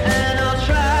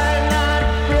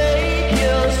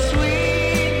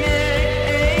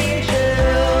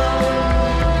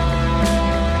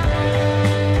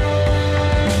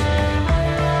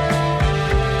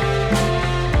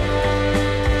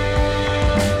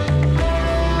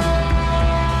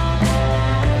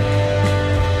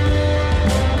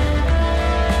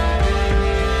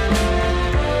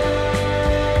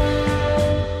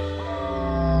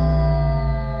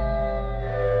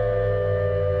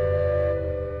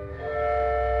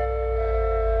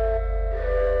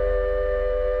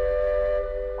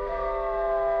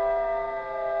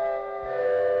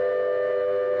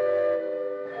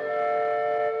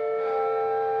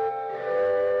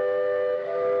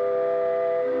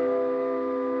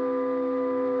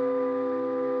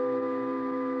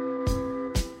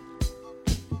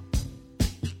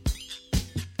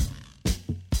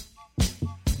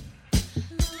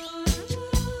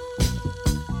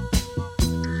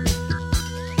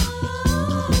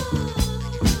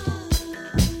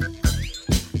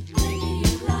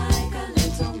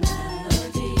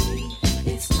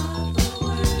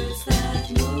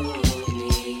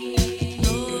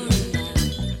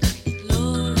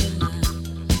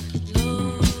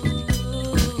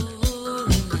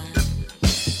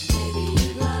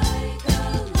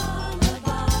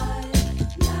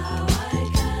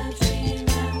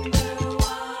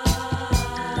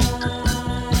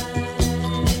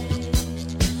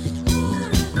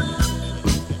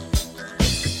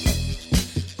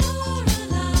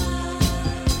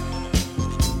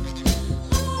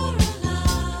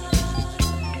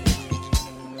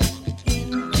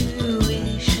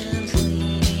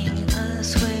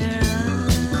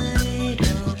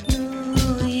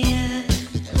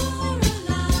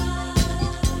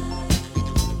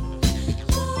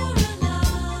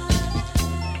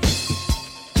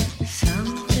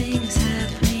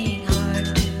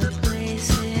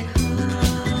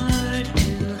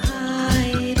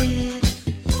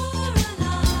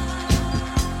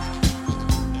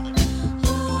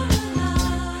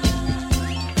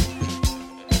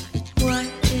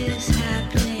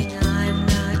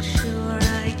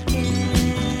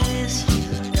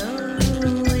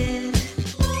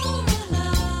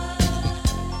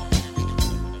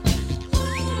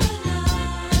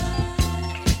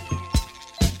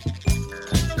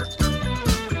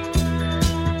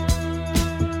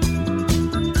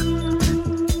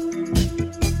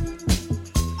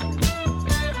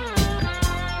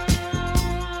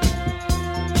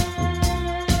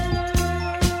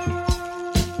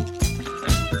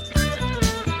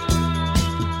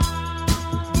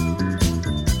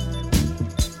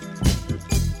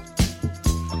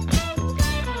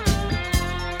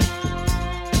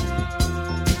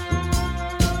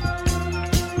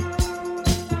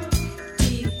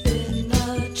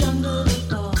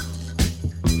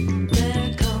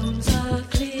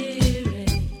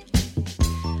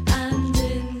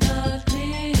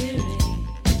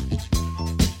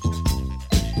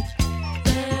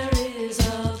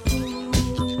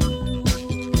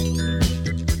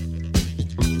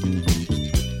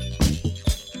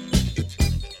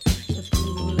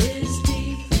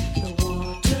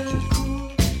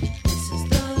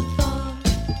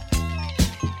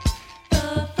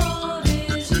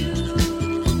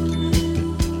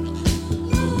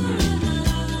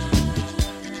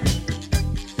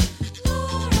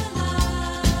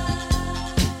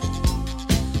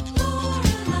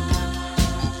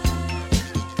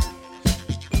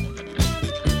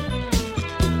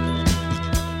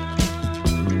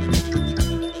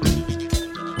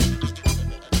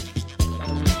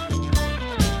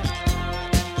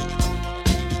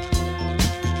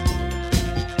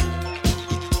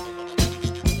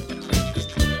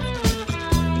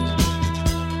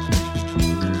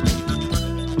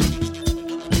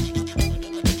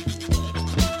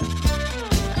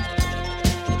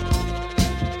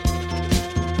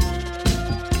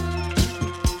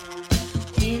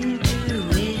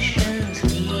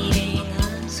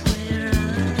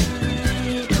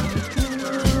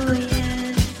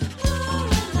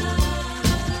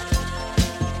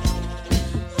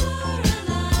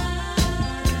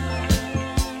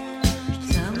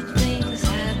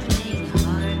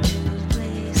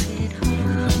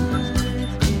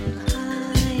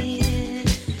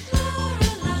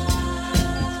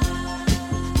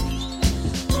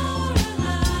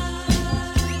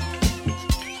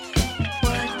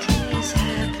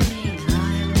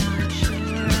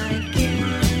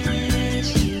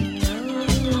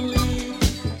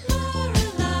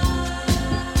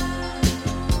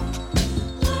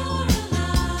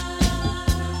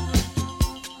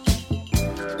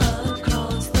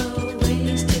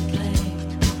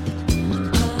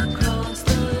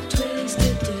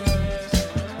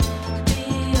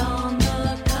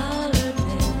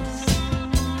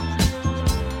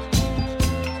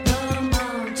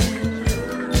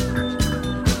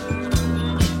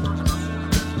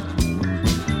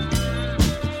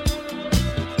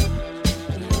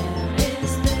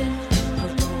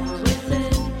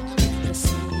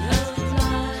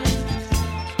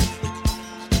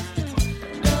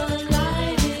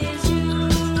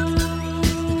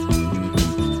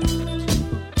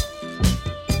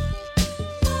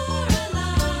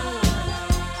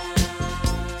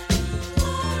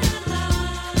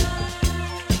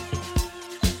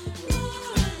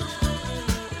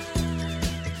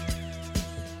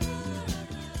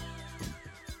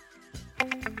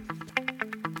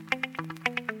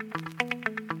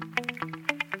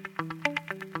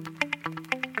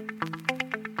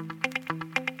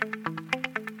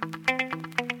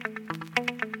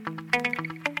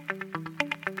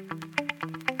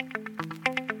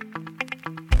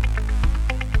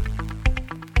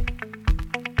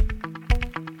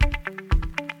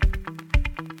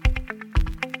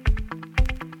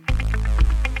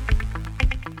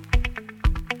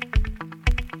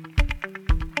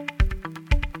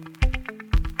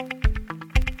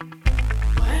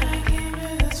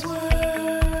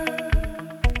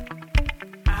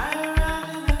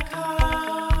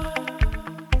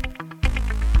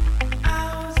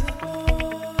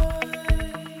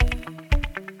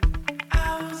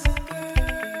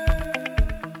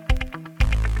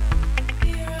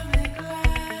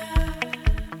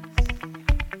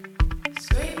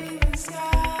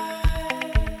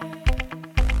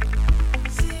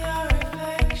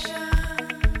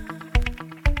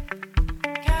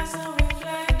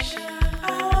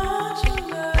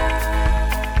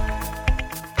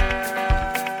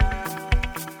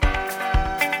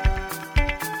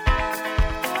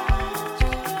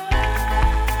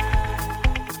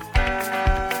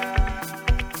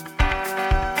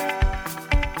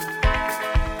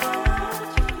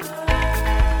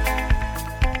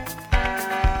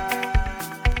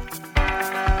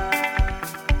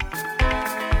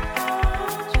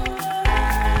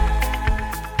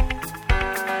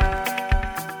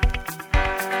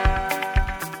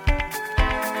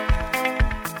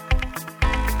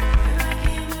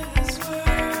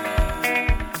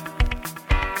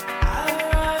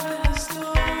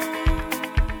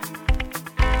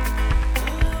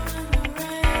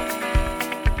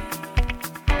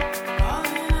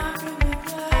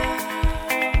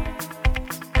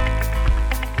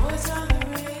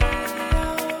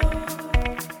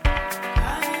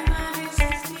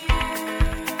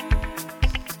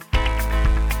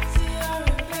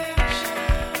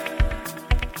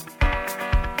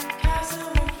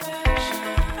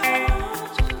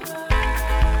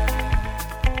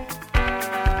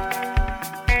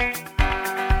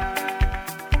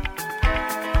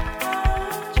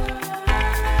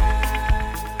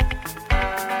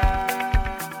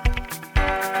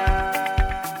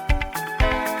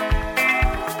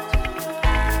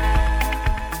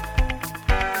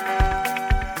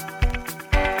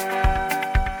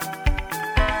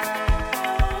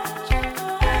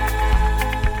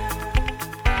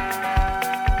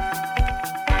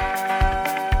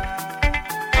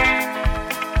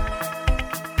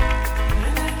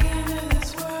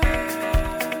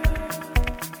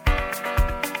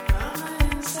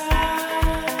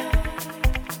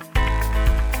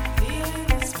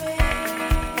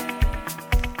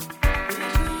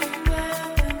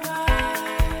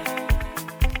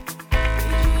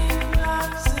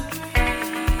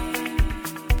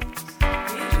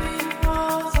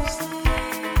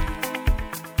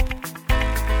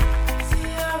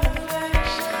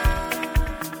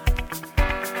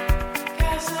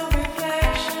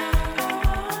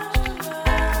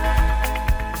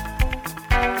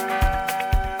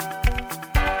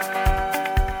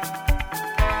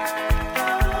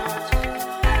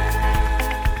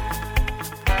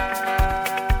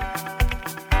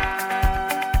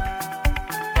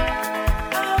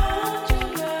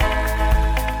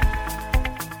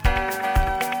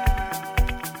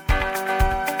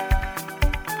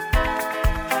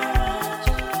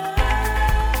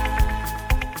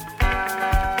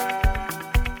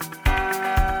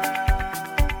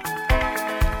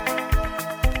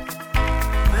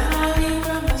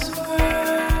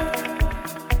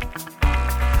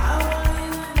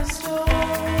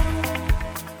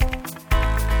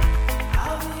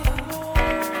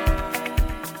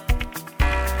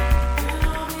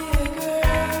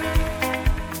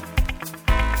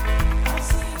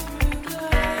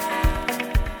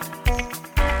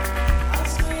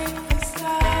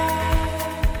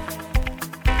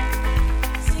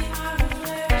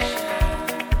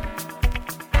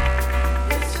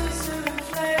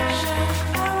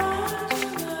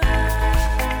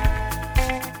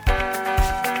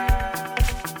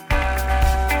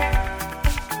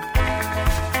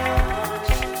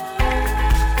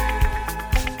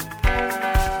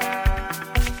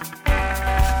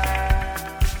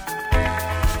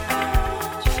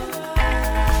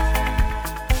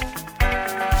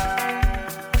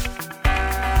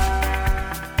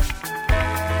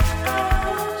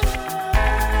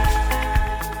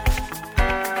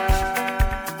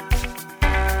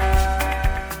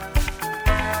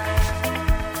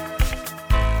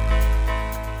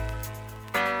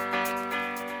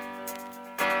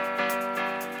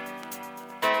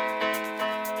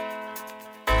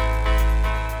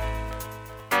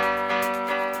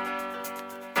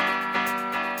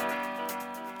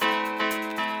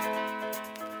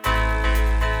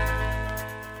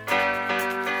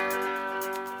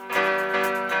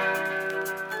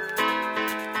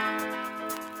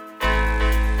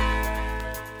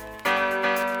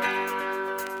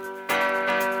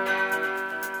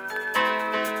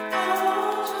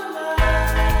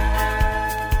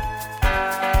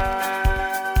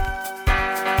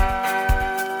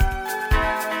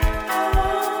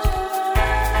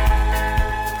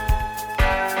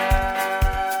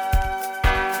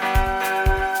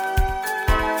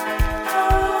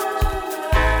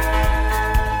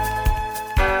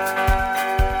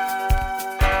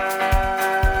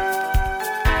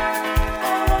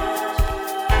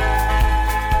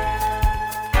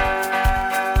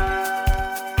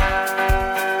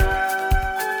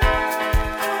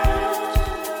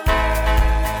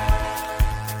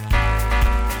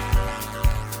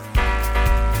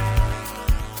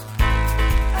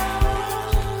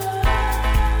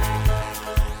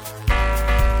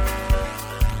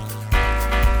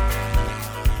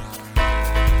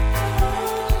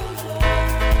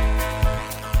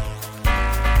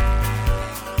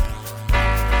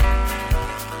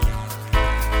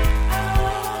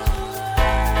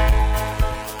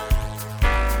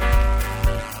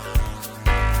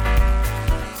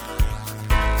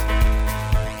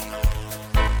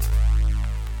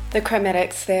 The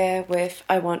Chromatics there with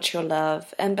I Want Your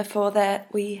Love. And before that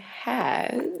we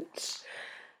had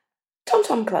Tom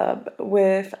Tom Club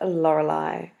with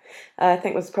Lorelei. I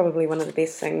think it was probably one of the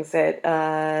best things that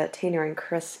Tina and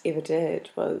Chris ever did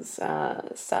was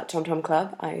start Tom Tom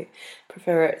Club. I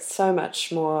prefer it so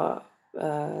much more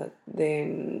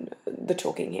than the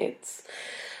Talking Heads.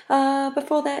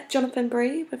 Before that, Jonathan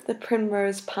Bree with The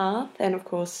Primrose Path, and of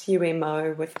course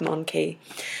UMO with Monkey.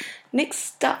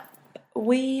 Next up,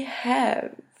 we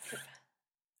have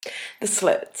The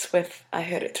Slits with I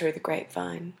Heard It Through the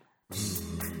Grapevine.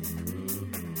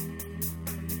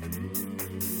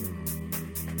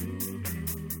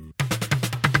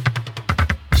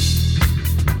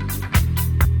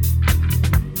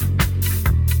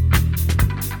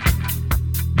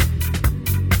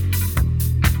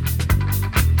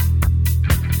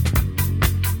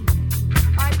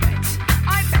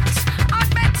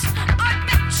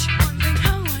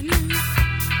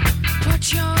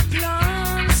 Your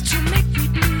plans to make me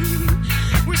blue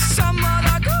with some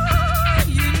other girl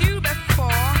you knew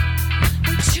before.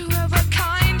 With you of a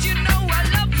kind, you know I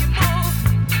love you more.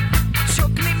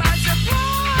 Took me by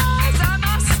surprise, I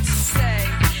must say.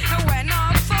 And when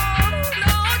I thought,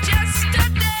 no,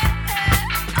 yesterday,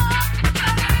 I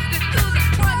heard it through the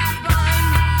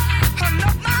grapevine. I'm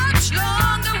not much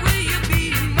longer, will you be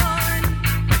mine?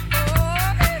 Oh,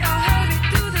 I heard it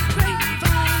through the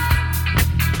grapevine.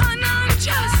 And I'm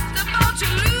just about to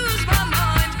lose my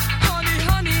mind, honey,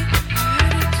 honey. I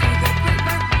heard it through the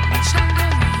grapevine. Much longer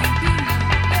will you be my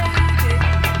baby?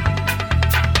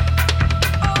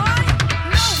 Oh, I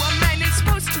know a man is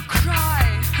supposed to cry,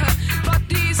 but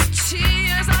these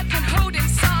tears I can hold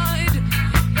inside.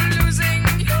 Losing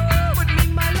you would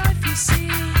mean my life, you see,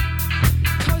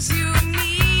 'cause you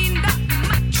mean that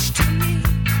much to me.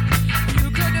 You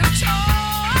could have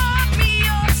told me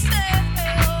yourself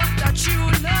that you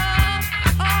love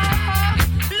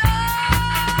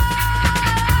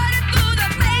it through the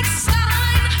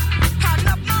baseline. I'm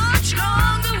not much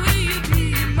longer, will you be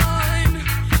mine?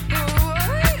 Oh,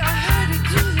 I heard it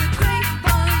through the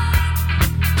grapevine,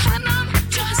 and I'm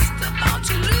just about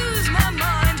to lose my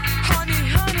mind, honey,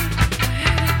 honey. I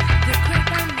heard it through the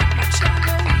grapevine. Not much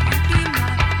longer, will you be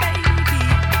my baby?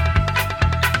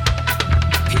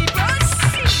 People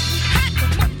see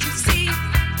from what you see,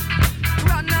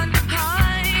 run and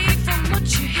hide from what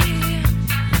you hear,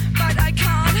 but I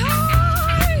can't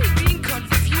hide being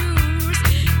confused.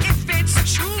 If it's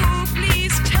true,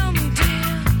 please tell me,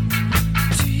 dear.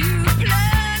 Do you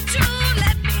plan to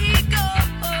let me go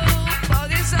for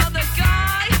this other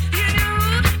guy you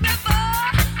knew before?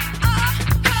 I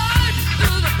heard it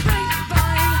through the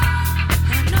grapevine,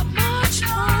 and not much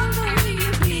longer will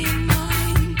you be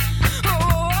mine.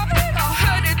 Oh, I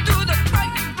heard it through the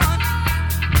grapevine.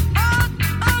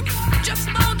 I'm just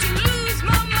about to lose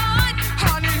my mind,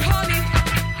 honey, honey.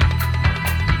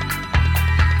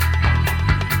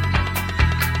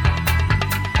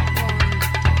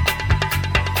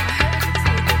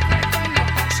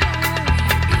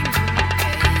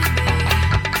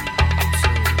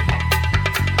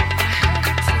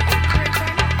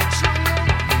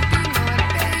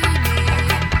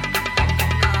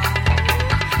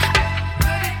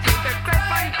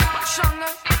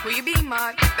 Will you be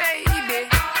my baby?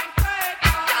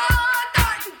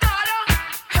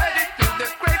 Heard it through the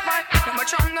grapevine. How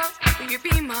much longer will you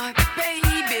be my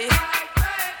baby?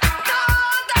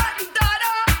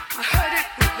 I heard it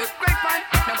through the grapevine.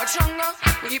 How much longer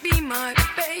will you be my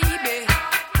baby?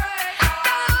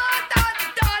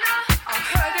 I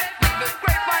heard it through the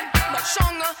grapevine. How much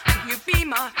longer will you be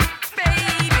my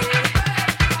baby?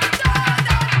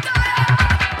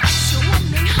 So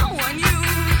wondering how I knew,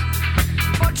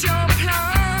 but your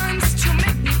plans to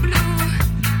make me blue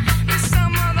with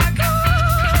some other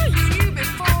girl you knew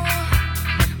before.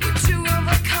 With two of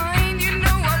a kind, you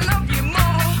know I love you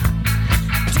more.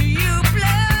 Do you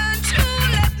plan to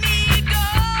let me go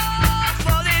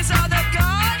for this other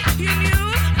guy you knew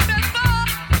before?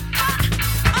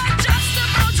 I'm just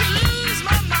about to lose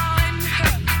my mind,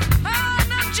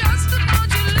 and I'm just about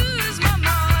to lose my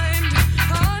mind,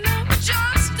 and I'm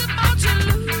just about to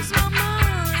lose my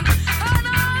mind, and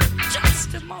I'm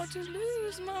just about to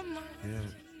lose my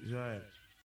mind. Yeah.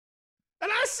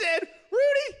 And I said,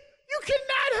 Rudy, you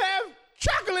cannot have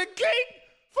chocolate cake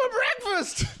for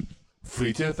breakfast.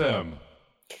 Fleet FM.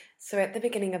 So at the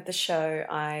beginning of the show,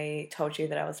 I told you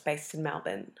that I was based in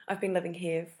Melbourne. I've been living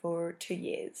here for 2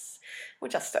 years, or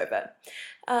just over.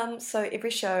 So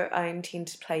every show I intend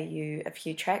to play you a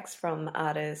few tracks from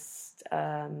artists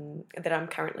that I'm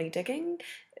currently digging.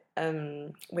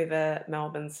 weather,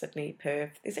 Melbourne, Sydney,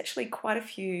 Perth. There's actually quite a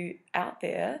few out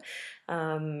there.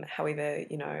 However,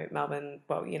 Melbourne,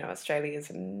 Australia is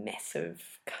a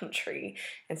massive country,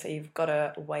 and so you've got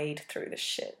to wade through the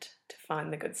shit to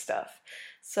find the good stuff.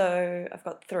 So I've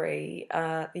got 3,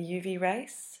 the UV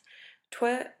Race,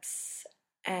 Twerps,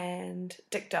 and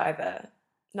Dick Diver.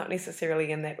 Not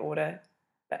necessarily in that order,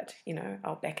 but,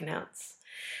 I'll back announce.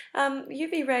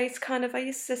 UV Rays I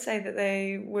used to say that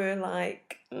they were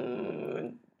like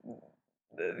the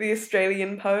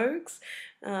Australian Pogues.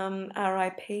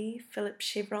 R.I.P. Philip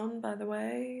Chevron, by the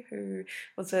way, who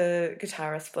was a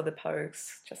guitarist for the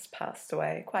Pogues, just passed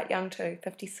away, quite young too,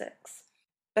 56.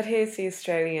 But here's the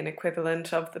Australian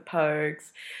equivalent of the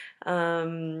Pogues.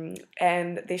 And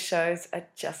their shows are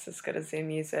just as good as their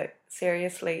music.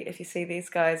 Seriously, if you see these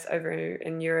guys over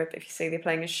in Europe, if you see they're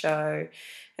playing a show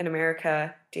in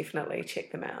America, definitely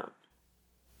check them out.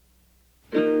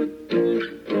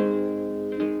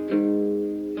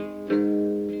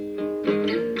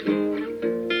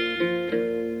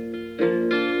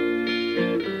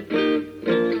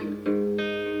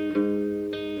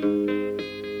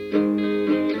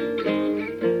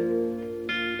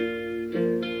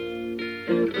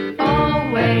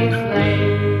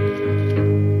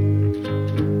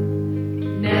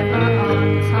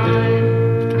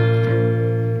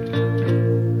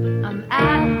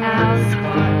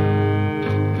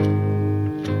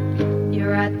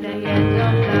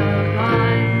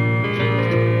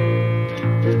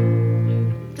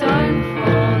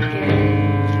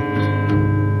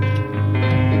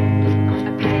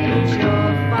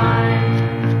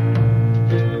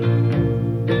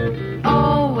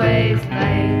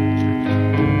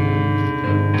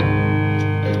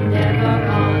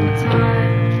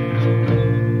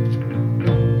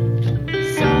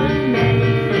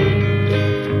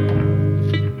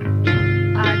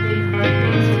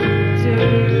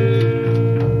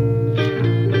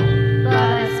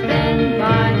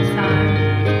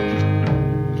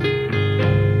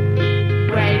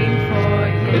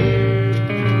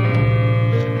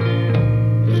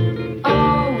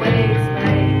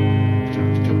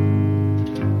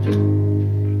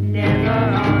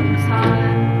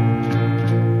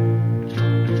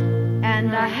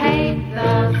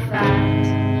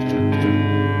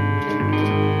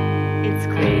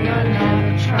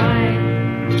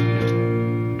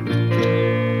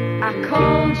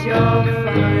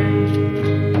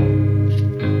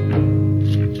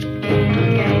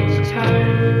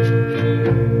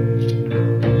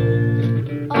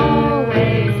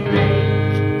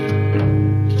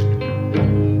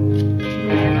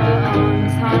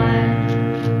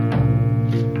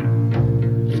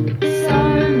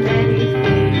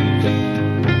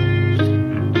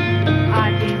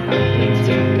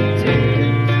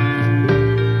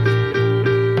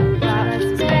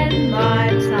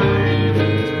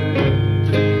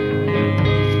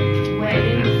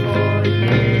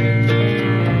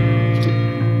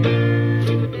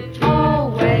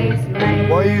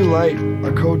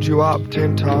 You up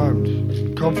 10 times.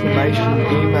 Confirmation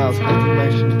emails,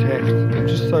 confirmation text. I'm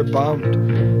just so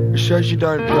bummed. It shows you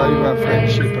don't value our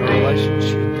friendship and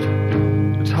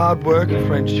relationship. It's hard work, a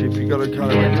friendship. You gotta take the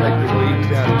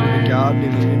weeds out and do the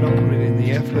gardening, and you're not putting in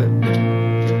the effort.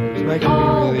 It's making me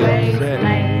really upset.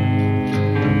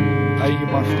 Hey, you're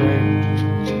my friend.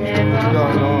 What's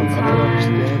going on? I don't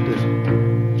understand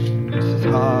it. This is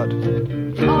hard. I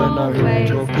don't know who to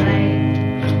talk to.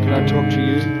 Can I talk to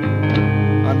you?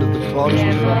 Under the clock or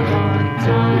something?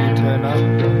 Will you turn up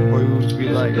or will you be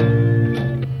late?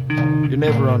 You're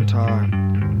never on time.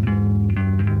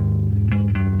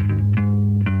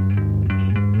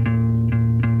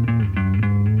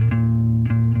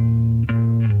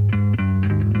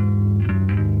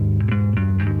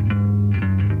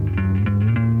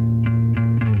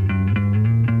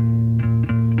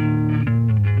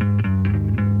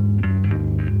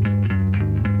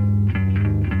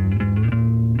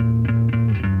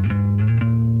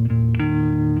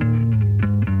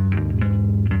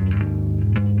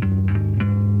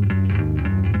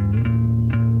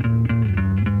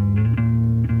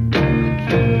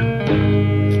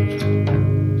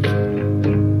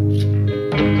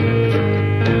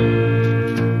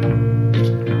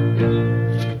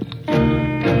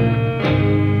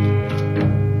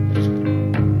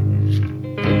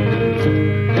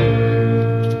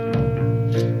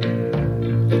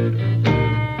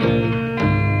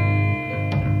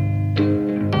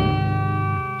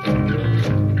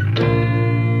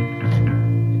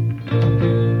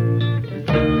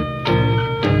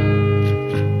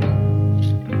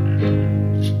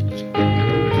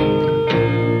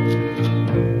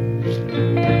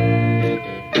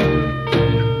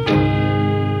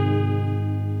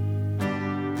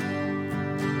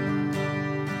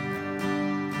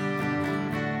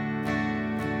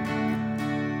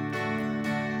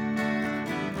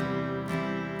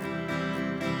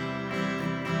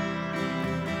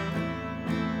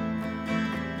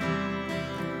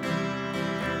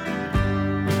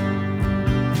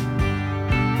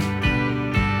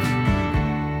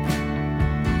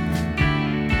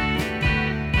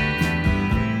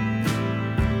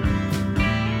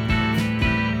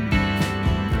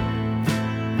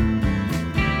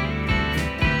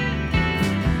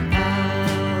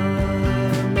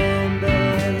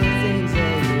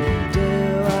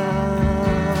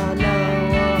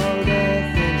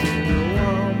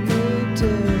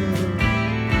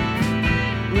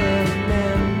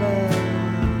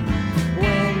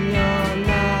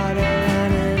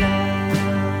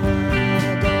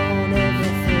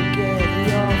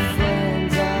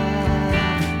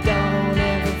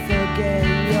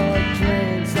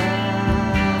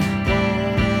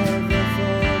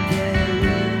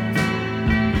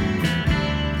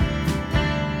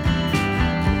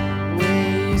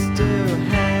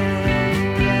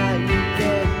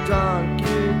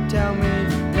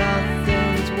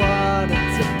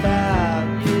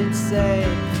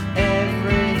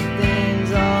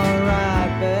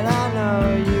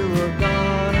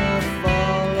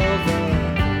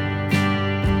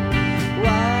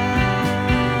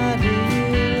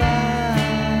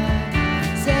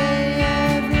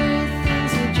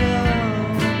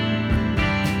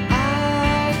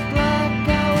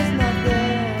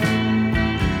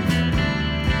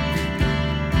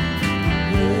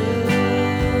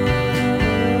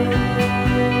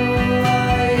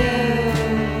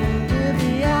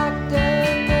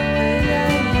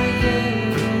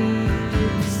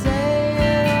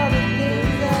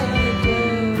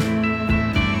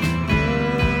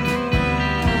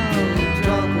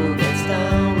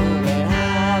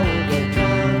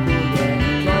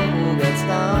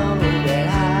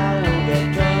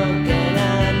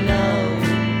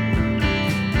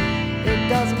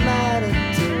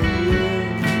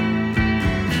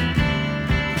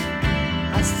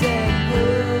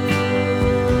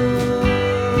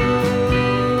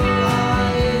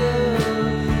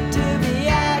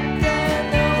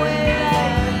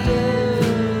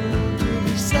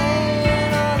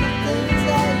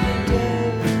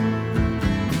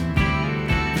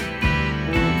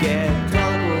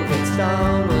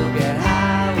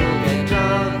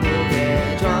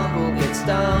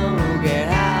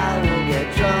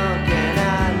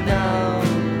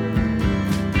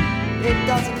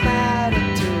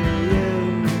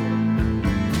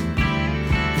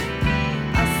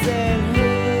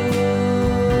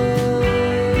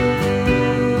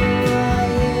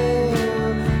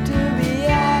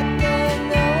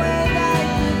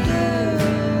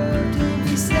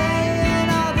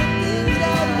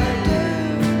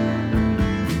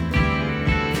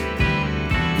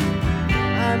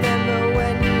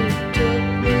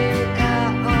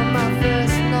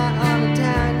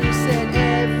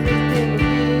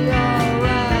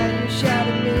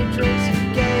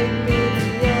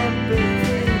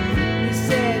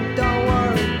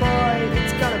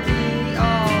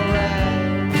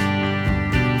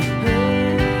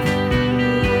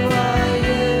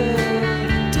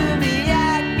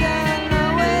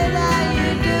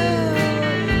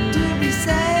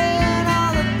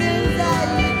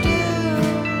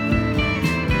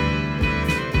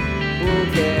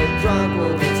 we'll get drunk,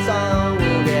 we'll get stoned,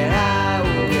 we'll get high,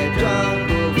 we'll get drunk,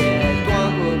 we'll get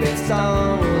drunk, we'll get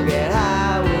stoned, we'll get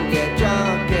high, we'll get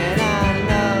drunk, and I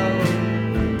know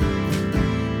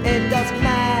it doesn't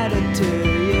matter to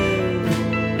you.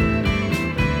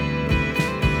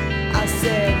 I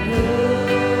said, who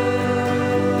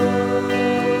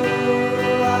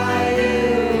are you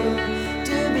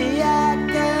to be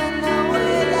acting the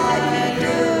way that you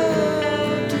do,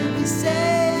 to be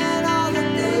saying all the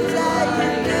things that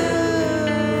you do?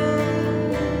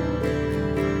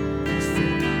 I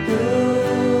said, who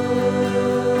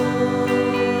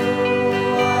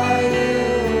are you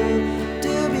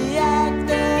to be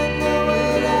acting the way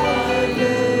that you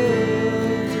do,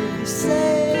 to be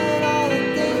saying all the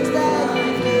things that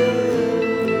you do?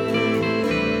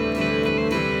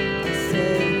 I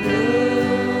said, who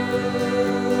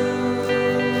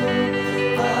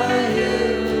are you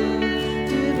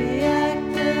to be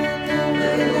acting the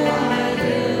way that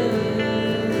you do,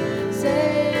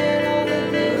 saying all the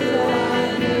things that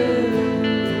you do?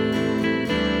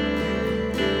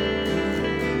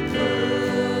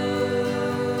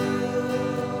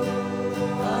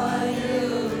 Are you?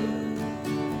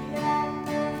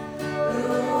 Who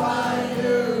are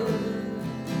you?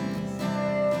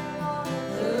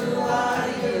 Who are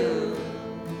you?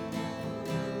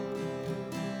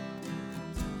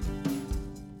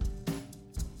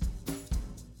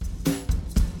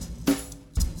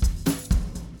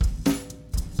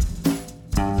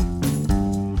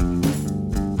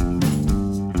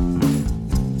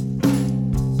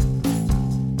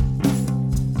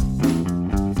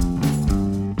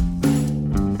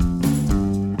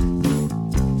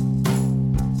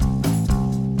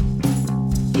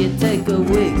 You take a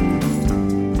week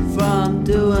from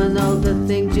doing all the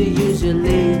things you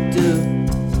usually do.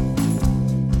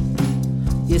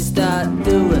 You start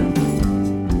doing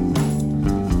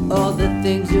all the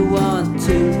things you want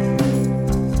to.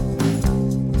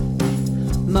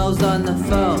 Mo's on the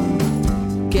phone.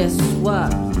 Guess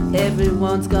what?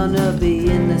 Everyone's gonna be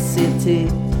in the city.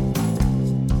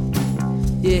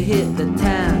 You hit the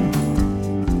town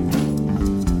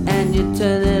and you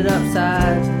turn it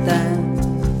upside down.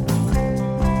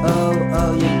 Oh,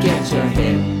 oh, you get your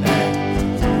head back.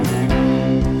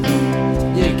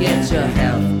 You get your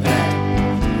health back.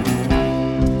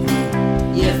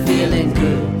 You're feeling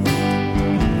good.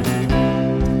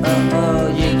 Oh, oh,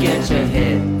 you get your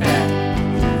head back.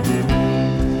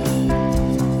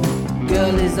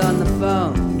 Girl is on the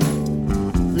phone.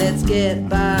 Let's get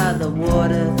by the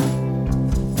water.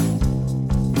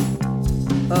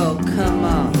 Oh, come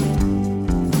on.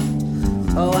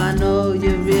 Oh, I know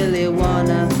you really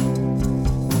wanna.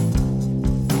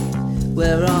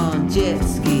 We're on jet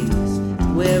skis,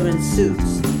 wearing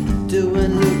suits,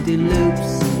 doing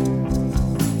loop-de-loops.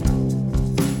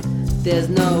 There's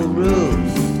no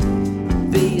rules.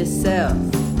 Be yourself,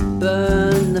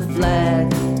 burn the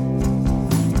flag.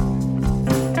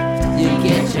 You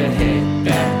get your head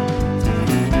back.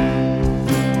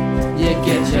 You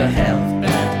get your health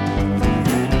back.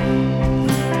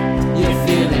 You're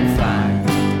feeling fine.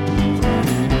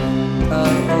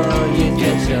 Oh, oh, you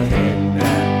get your head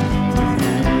back.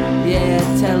 Yeah,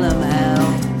 tell him Al.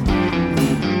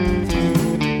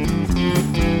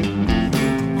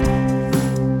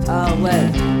 Oh,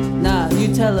 wait. Nah, you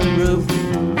tell him, Ruth.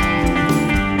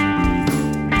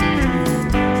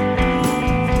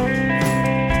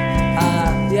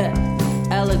 Yeah,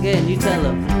 Al again, you tell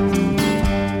him.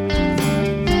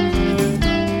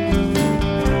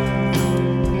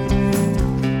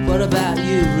 What about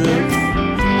you, Ruth?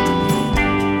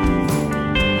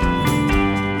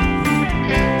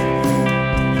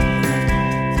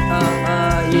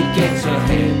 You get your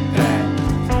head back.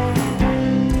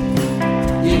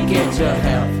 You get your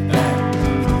health back.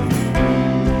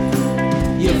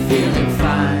 You're feeling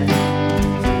fine.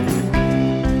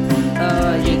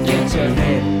 Oh, you get your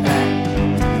head back.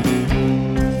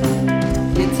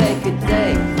 You take a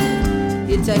day.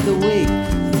 You take a week.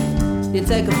 You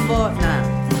take a fortnight.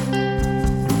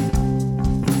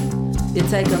 You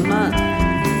take a month.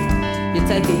 You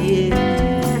take a year.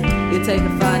 You take a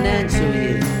financial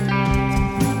year.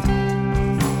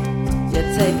 You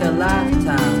take a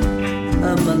lifetime,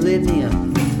 a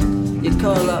millennium. You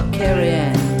call up Carrie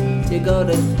Ann. You go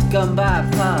to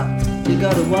Gumbay Park. You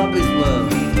go to Wobbly's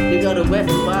World. You go to Wet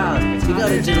n Wild. You go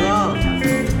to Geelong.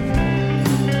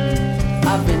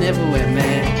 I've been everywhere,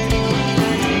 man.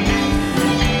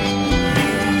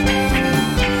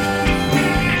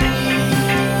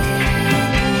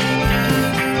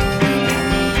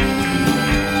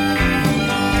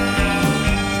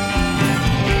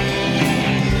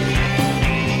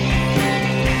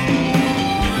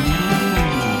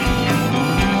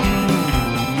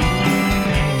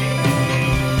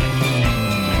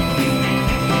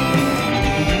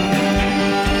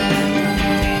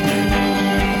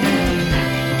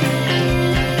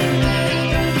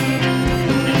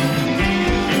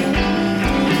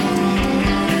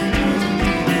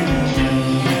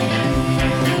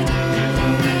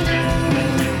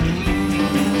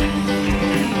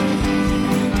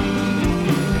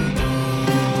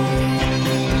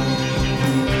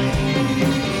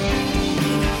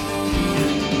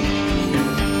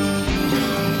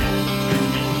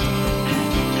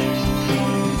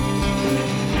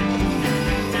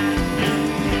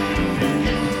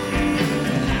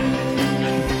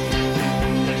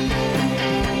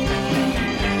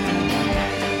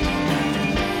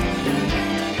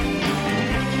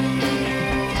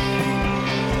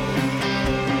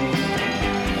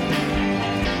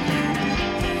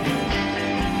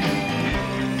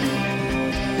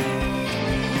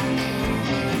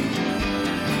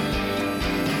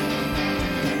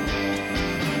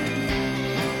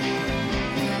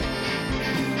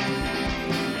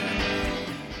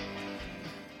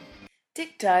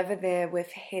 Diver there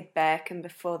with Head Back, and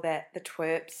before that the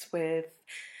Twerps with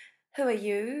Who Are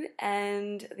You,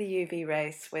 and the UV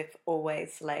Race with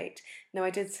Always Late. Now I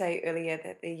did say earlier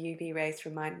that the UV Race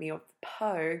remind me of the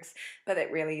Pogues, but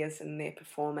that really is in their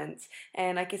performance,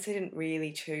 and I guess I didn't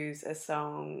really choose a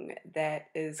song that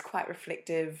is quite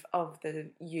reflective of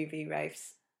the UV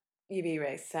Race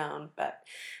sound, but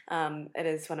it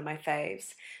is one of my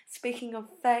faves. Speaking of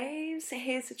faves,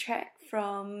 here's a track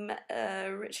from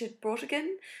Richard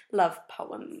Brautigan, Love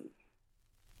Poem.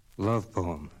 Love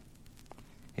poem.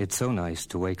 It's so nice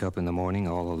to wake up in the morning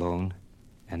all alone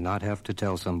and not have to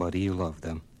tell somebody you love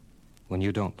them when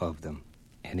you don't love them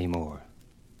anymore.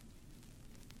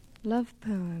 Love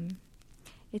poem.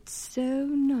 It's so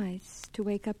nice to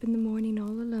wake up in the morning all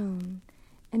alone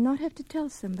and not have to tell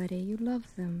somebody you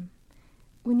love them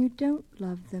when you don't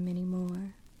love them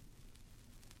anymore.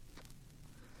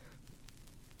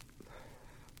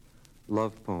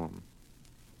 Love poem.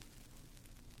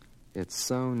 It's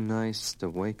so nice to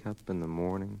wake up in the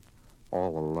morning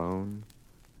all alone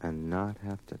and not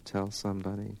have to tell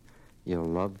somebody you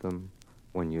love them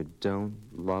when you don't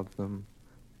love them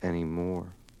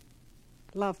anymore.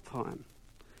 Love poem.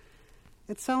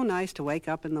 It's so nice to wake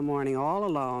up in the morning all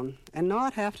alone and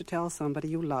not have to tell somebody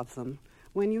you love them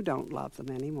when you don't love them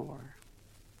anymore.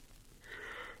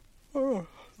 Oh,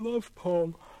 love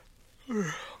poem.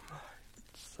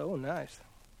 It's so nice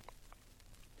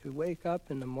to wake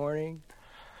up in the morning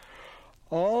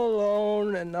all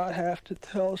alone and not have to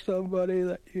tell somebody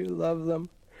that you love them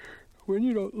when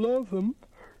you don't love them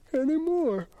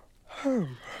anymore.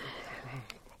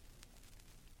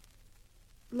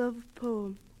 Love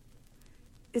poem.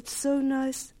 It's so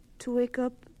nice to wake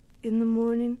up in the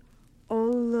morning all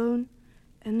alone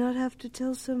and not have to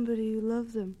tell somebody you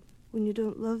love them when you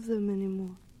don't love them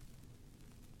anymore.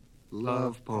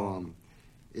 Love poem.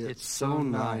 It's so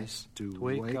nice to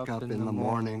wake up in the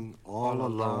morning all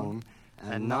alone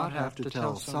and not have to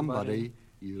tell somebody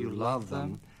you love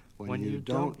them when you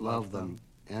don't love them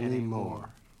anymore.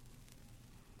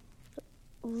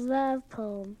 Love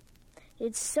poem.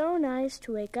 It's so nice to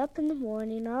wake up in the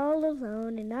morning all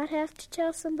alone and not have to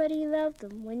tell somebody you love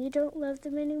them when you don't love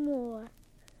them anymore.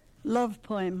 Love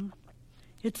poem.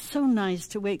 It's so nice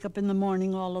to wake up in the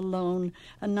morning all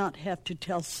alone and not have to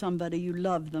tell somebody you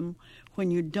love them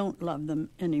when you don't love them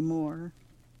anymore.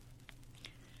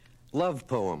 Love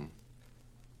poem.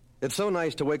 It's so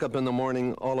nice to wake up in the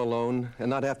morning all alone and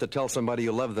not have to tell somebody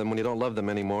you love them when you don't love them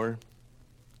anymore.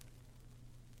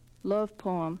 Love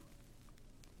poem.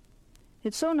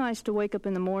 It's so nice to wake up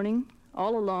in the morning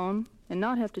all alone and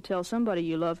not have to tell somebody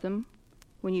you love them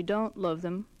when you don't love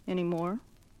them anymore.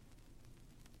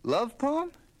 Love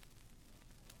poem?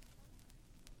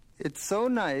 It's so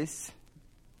nice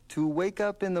to wake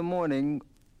up in the morning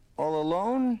all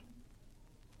alone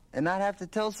and not have to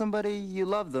tell somebody you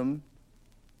love them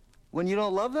when you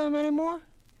don't love them anymore?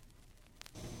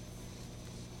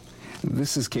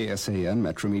 This is KSAN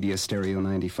Metro Media Stereo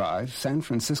 95, San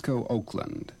Francisco,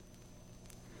 Oakland.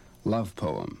 Love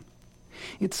poem.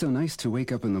 It's so nice to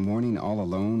wake up in the morning all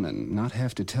alone and not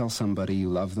have to tell somebody you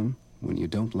love them when you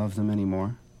don't love them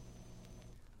anymore.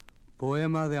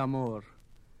 Poema de amor.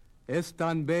 Es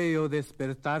tan bello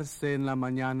despertarse en la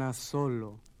mañana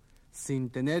solo, sin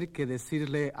tener que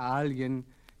decirle a alguien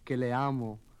que le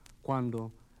amo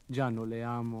cuando ya no le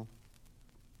amo.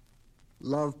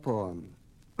 Love poem.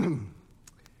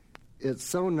 It's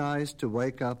so nice to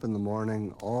wake up in the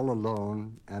morning all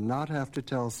alone and not have to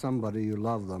tell somebody you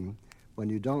love them when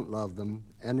you don't love them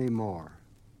anymore.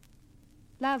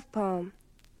 Love poem.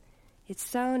 It's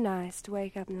so nice to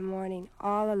wake up in the morning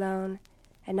all alone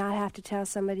and not have to tell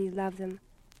somebody you love them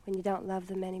when you don't love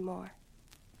them anymore.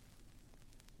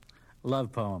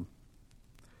 Love poem.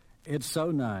 It's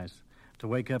so nice to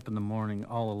wake up in the morning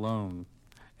all alone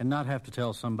and not have to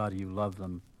tell somebody you love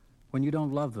them when you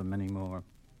don't love them anymore.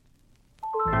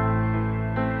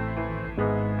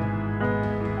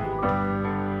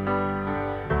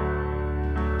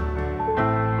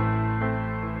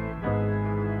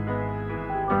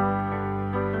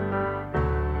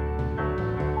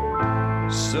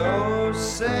 So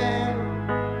sad,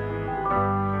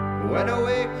 went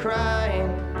away crying,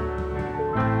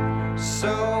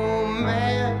 so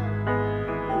mad,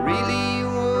 really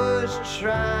was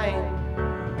trying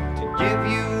to give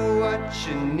you what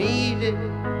you needed,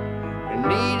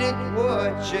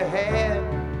 what you had.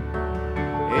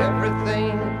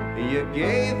 Everything you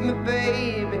gave me,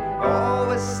 baby,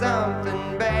 always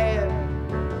something bad.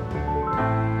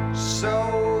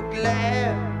 So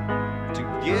glad to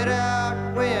get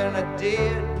out when I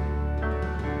did.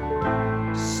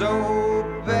 So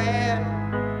bad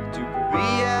to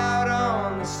be out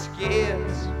on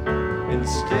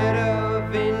instead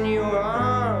of in your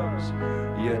arms.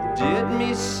 You did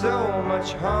me so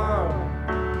much harm.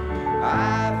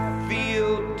 I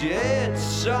feel dead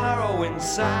sorrow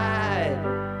inside.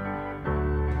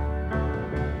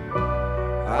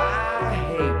 I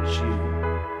hate you.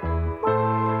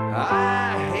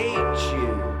 I hate you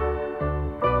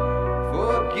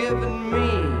for giving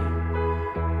me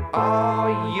all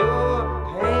your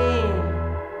pain.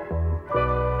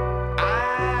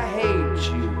 I hate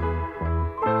you.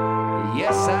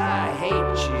 Yes, I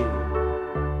hate you.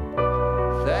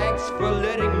 Thanks for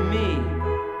letting me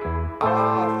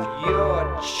off your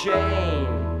chain.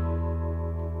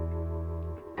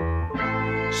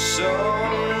 So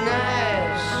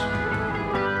nice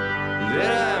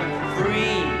that I'm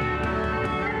free.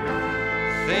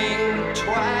 Think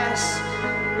twice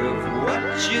of what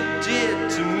you did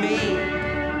to me.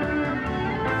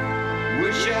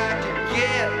 Wish I could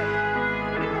get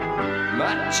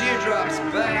my teardrops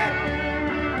back.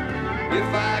 If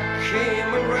I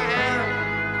came around,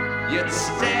 you'd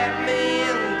stab me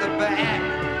in the back.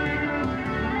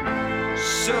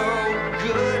 So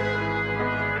good,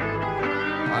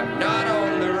 I'm not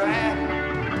on the rack.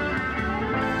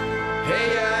 Hey,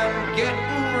 I'm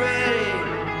getting ready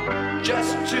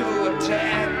just to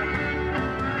attack.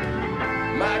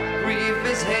 My grief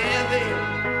is heavy,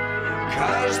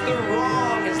 'cause the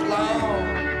wrong is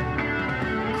long.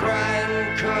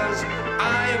 Crying 'cause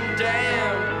I am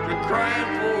damned, but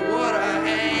crying for what I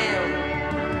am.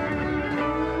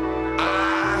 I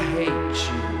hate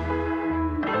you.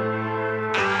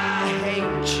 I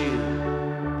hate you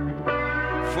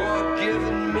for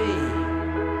giving me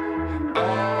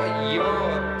all your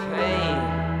pain.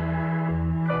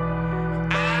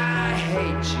 I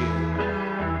hate you.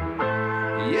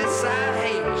 Yes, I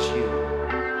hate you.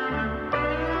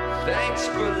 Thanks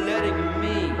for letting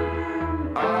me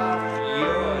off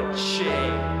your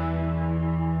chain.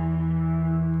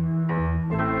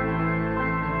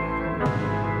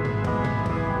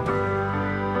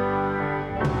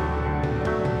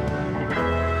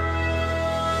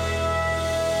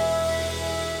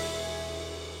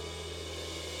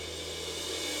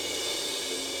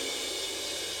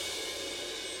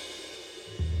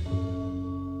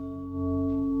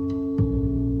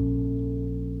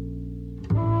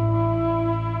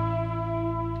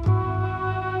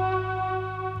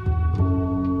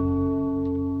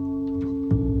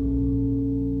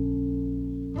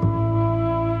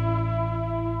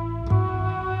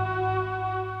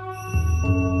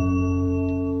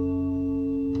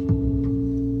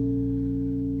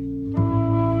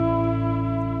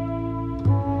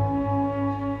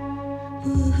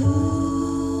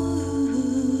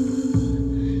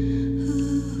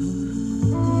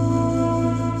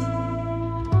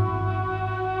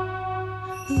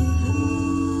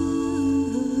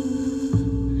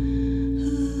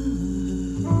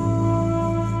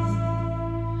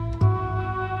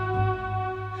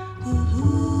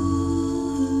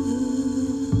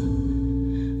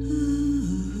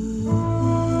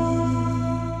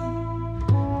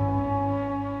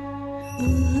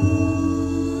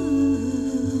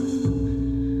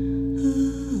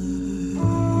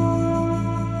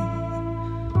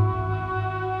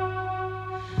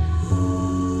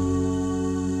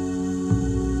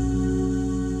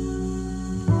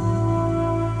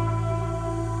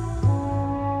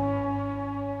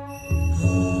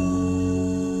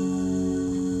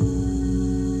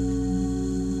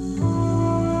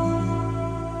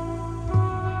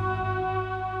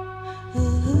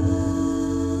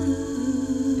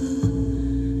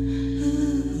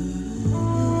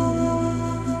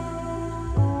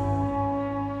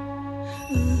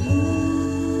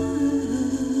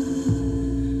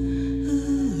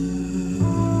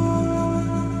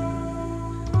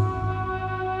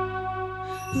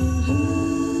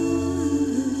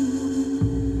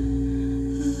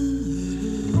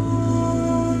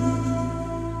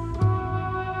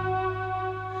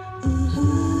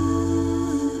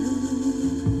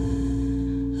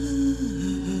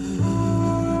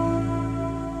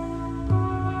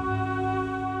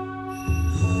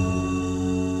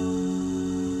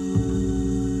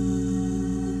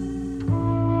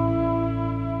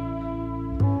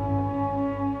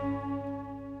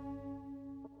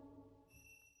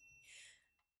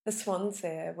 The Swans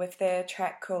there with their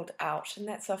track called Out, and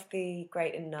that's off the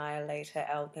Great Annihilator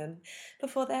album.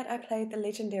 Before that I played the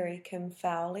legendary Kim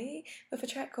Fowley with a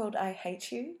track called I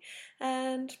Hate You,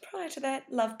 and prior to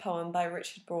that Love Poem by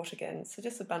Richard Brautigan. So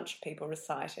just a bunch of people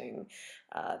reciting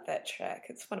that track.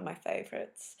 It's one of my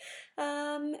favourites.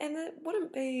 And it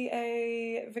wouldn't be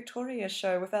a Victoria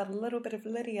show without a little bit of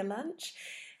Lydia Lunch.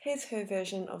 Here's her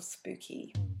version of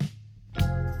Spooky.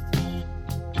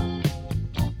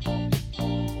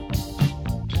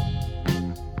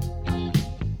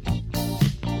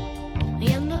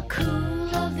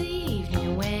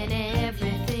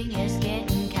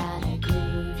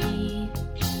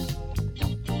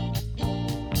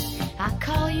 I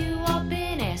call you up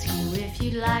and ask you if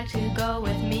you'd like to go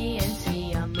with me and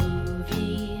see a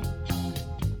movie.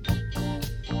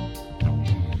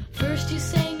 First you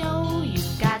say no,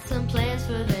 you've got some plans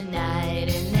for the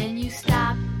night, and then you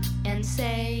stop and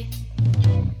say,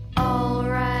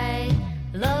 alright,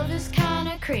 love is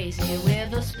kinda crazy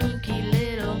with a spooky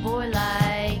little boy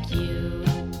like you.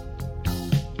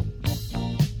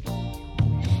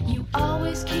 You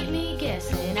always keep me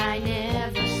guessing, I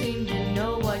never seem to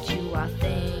know what you are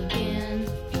thinking.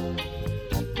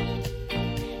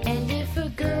 And if a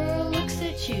girl looks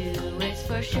at you, it's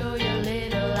for sure your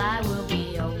little eye will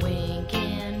be a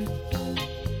winking.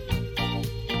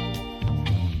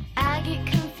 I get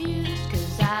confused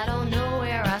cause I don't know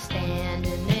where I stand,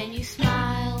 and then you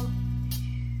smile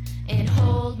and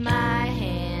hold my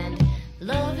hand.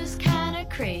 Love is kinda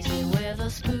crazy with a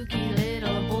spooky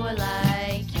little boy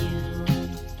like you.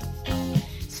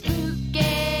 Spooky.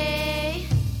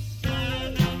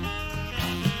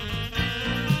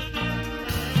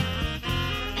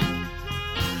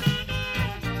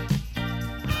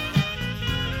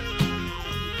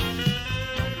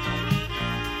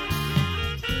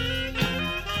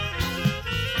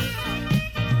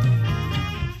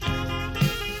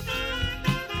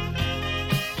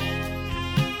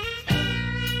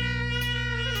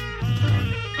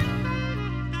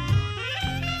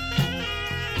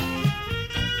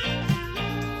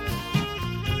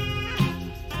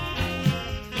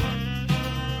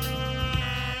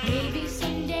 Maybe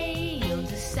someday you'll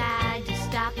decide to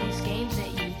stop these games that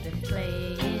you've been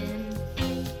playing.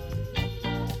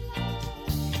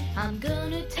 I'm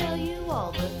gonna tell you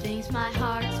all the things my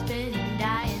heart's been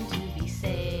dying to be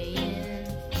saying.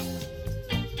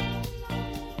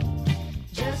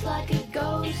 Just like a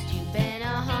ghost, you've been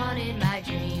a haunting my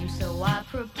dreams, so I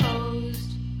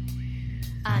proposed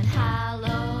on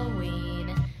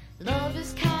Halloween. Love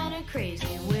is kinda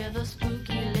crazy with a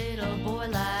spooky little boy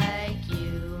like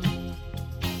you.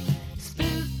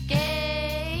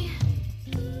 Spooky.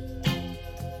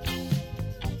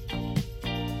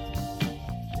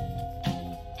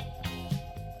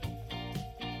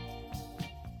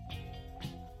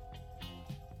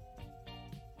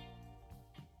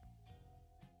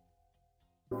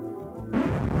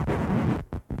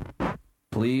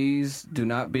 Please do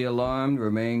not be alarmed,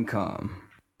 remain calm.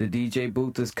 The DJ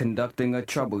booth is conducting a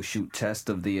troubleshoot test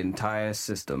of the entire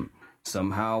system.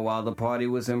 Somehow, while the party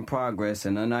was in progress,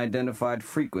 an unidentified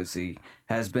frequency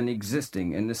has been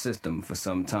existing in the system for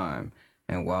some time.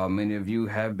 And while many of you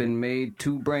have been made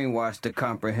too brainwashed to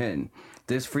comprehend,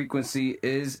 this frequency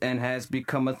is and has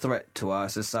become a threat to our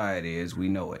society as we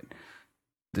know it.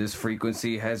 This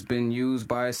frequency has been used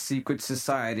by a secret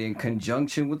society in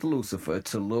conjunction with Lucifer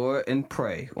to lure and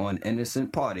prey on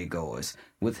innocent partygoers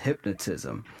with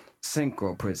hypnotism,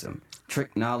 synchroprism,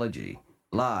 tricknology,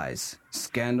 lies,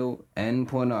 scandal, and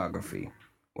pornography.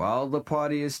 While the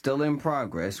party is still in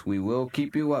progress, we will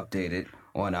keep you updated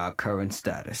on our current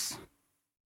status.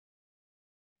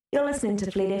 You're listening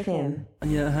to Fleet FM.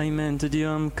 Yeah, hey man, did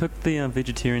you cook the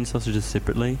vegetarian sausages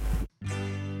separately?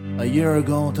 A year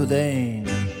ago today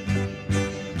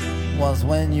was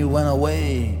when you went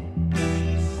away,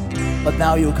 but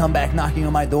now you come back knocking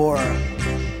on my door,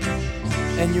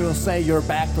 and you'll say you're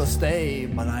back to stay,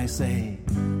 but I say,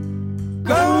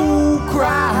 go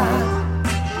cry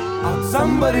on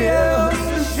somebody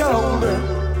else's shoulder.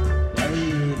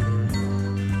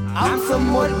 I'm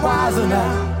somewhat wiser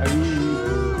now,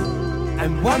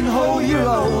 and one whole year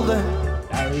older.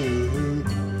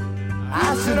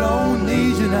 I still don't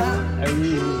need you now.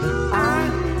 I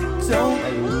don't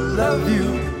love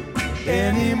you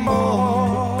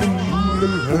anymore.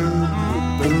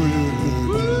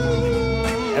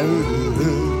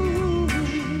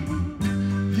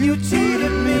 You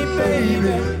cheated me,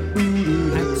 baby,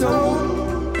 and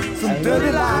told some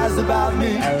dirty lies about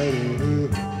me.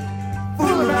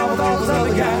 Fooling around with all those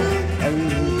other guys.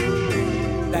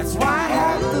 That's why I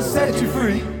had to set you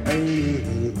free.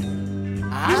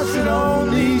 I still don't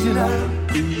need you now,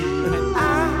 and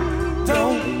I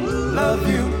don't love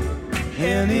you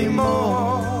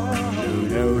anymore.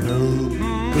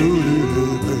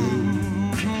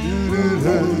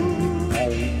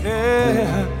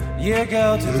 Yeah,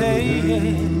 girl, today you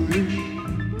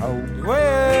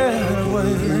went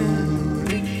away,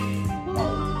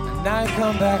 and now you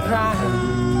come back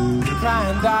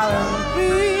crying, darling,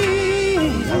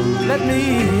 please let me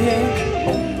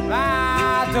in.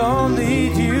 I don't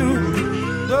need you,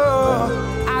 no,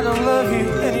 I don't love you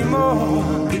anymore.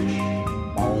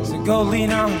 So go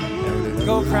lean on,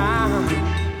 go cry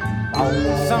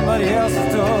on somebody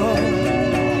else's door.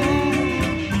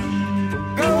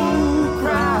 Go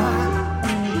cry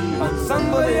on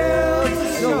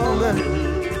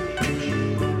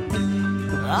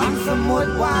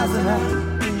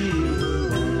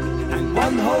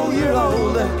you're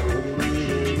older.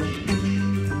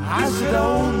 I sure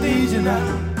don't need you now.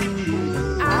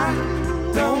 I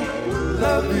don't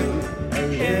love you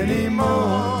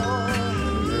anymore.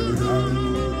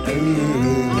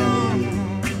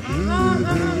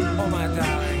 Oh my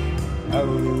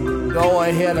darling, go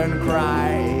ahead and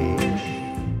cry.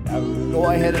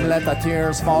 Go ahead and let the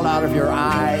tears fall out of your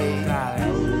eyes.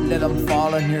 Let them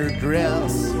fall in your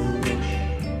dress.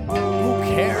 Who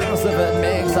cares if it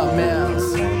makes a mess?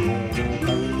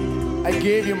 I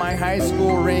gave you my high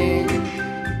school ring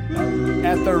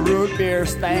at the root beer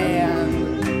stand.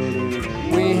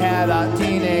 We had a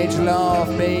teenage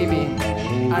love, baby.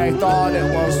 I thought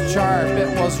it was sharp,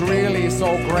 it was really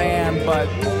so grand, but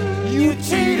you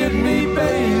cheated me,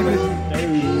 baby.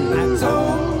 I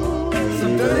told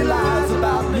some dirty lies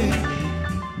about me.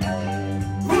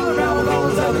 Fooling around with all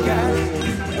those other guys.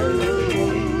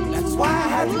 That's why I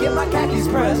had to get my khakis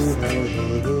pressed.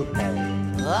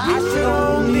 I sure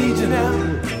don't need you now.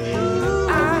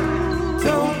 I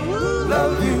don't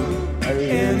love you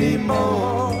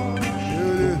anymore.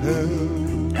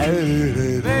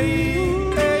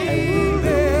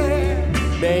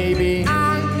 Baby, I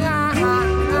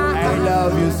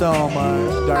love you so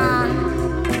much, darling.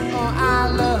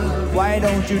 Why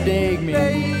don't you dig me?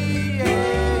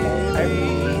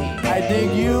 I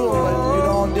dig you, but you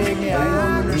don't dig me. I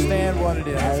don't understand what it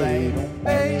is.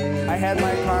 I had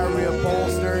my car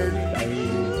reupholstered.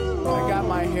 I got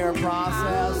my hair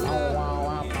processed.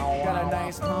 Got a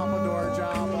nice pompadour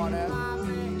job on it.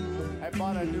 I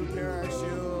bought a new pair of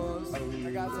shoes.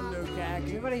 I got some new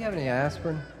khakis. Anybody have any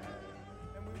aspirin?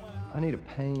 I need a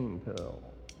pain pill.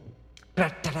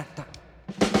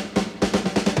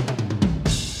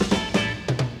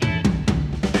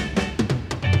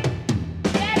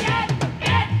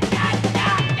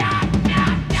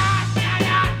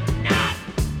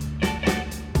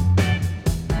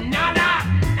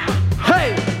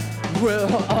 Hey! Well,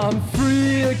 I'm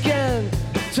free again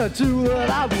to do what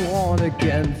I want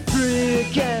again. Free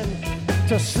again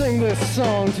to sing this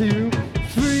song to you.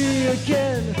 Free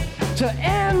again to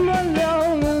end my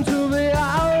love and to be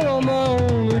out on my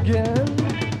own again.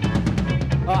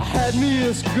 I had me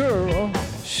this girl,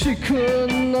 she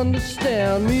couldn't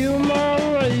understand me or my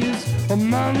race or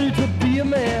my need to be a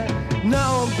man.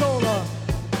 Now I'm gonna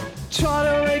try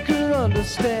to make her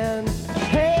understand.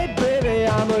 Hey baby,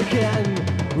 I'm again.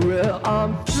 Well,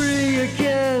 I'm free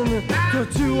again to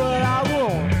do what I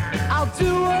want. I'll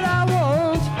do what I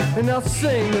want, and I'll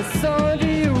sing this song to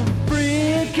you.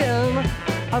 Free again.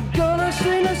 I'm gonna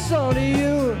sing a song to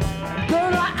you. I'm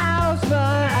gonna ask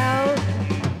my out.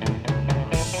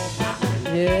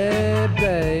 Yeah,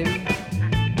 babe.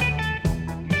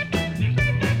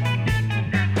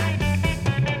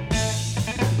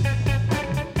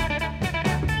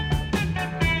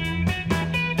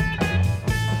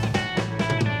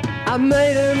 I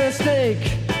made a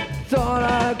mistake. Thought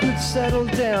I could settle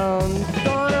down.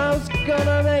 Thought I was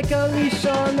gonna make a leash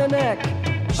on the neck.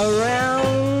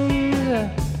 Around.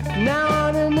 Now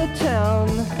I'm in the town.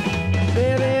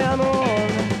 Baby, I'm on.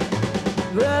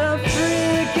 But I'm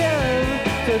free again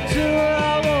to do what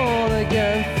I want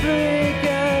again. Free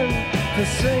again to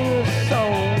sing a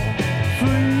song.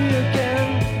 Free again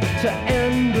to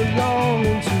end alone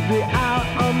and to be out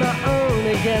on my own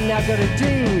again. Now go to D.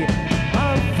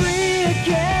 I'm free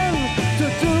again to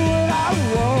do what I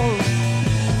want.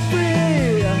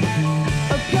 Free.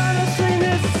 I'm gonna sing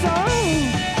this song.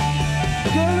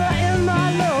 Gonna end my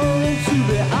love and to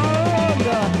be out on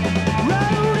the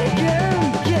road again.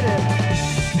 Get it.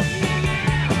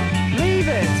 Leave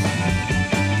it.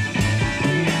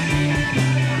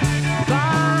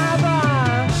 Bye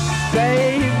bye,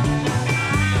 babe.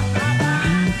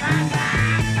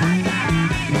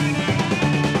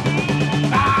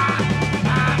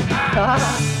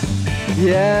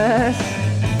 Yes.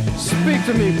 Speak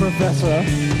to me, Professor.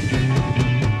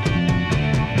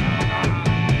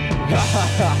 Ha ha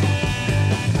ha.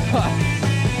 Ha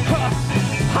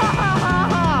ha ha ha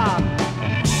ha.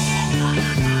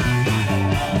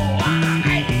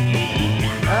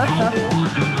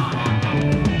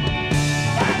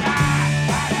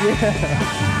 Yeah.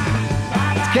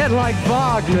 It's getting like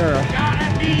Wagner.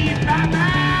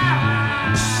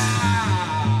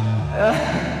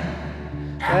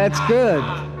 That's good.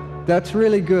 That's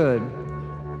really good.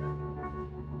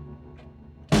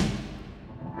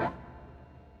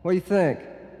 What do you think?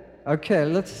 Okay,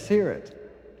 let's hear it.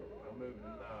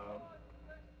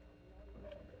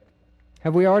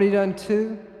 Have we already done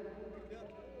two?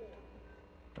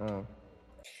 Oh.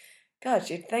 God,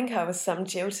 you'd think I was some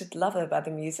jilted lover by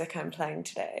the music I'm playing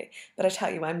today, but I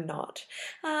tell you I'm not.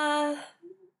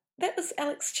 That was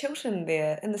Alex Chilton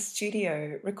there in the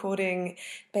studio recording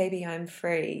Baby I'm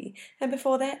Free. And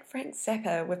before that, Frank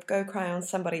Zappa with Go Cry on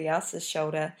Somebody Else's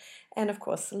Shoulder. And of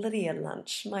course, Lydia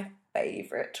Lunch, my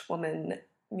favourite woman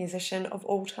musician of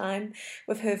all time,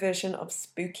 with her version of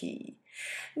Spooky.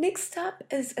 Next up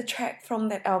is a track from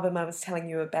that album I was telling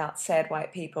you about, Sad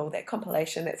White People, that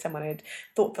compilation that someone had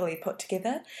thoughtfully put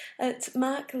together. It's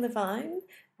Mark Levine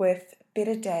with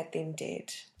Better Dad Than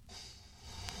Dead.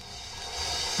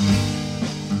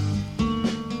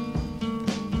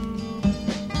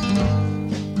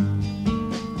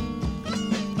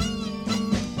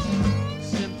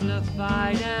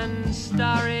 Simplified and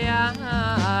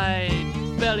starry-eyed,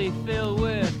 belly filled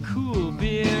with cool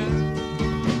beer,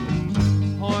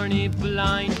 horny,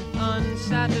 blind,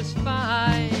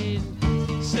 unsatisfied,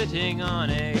 sitting on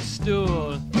a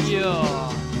stool. Your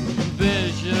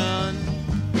vision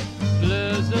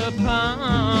glues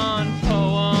upon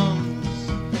poems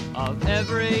of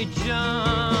every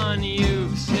John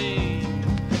you've seen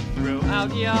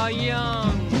throughout your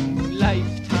young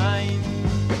lifetime.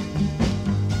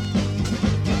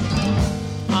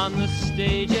 On the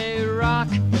stage a rock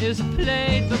is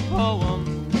played, the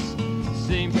poems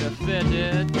seem to fit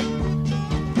it.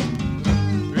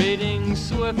 Reading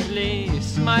swiftly,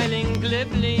 smiling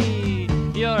glibly,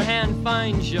 your hand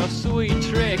finds your sweet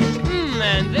trick,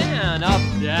 and then up,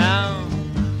 down,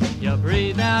 you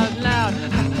breathe out loud,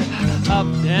 up,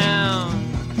 down,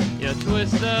 you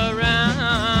twist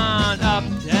around, up,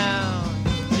 down,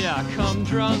 yeah, come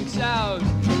drunks out,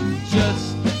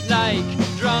 just like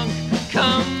drunk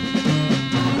comes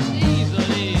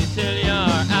easily till you're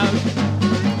out.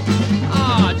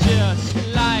 Ah, just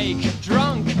like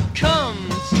drunk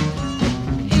comes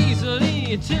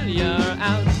easily till you're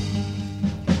out.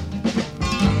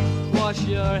 Wash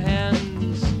your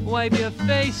hands, wipe your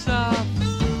face off,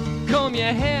 comb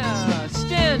your hair,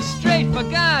 stand straight for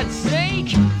God's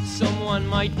sake. Someone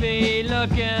might be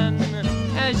looking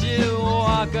as you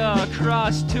walk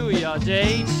across to your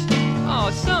date. Oh,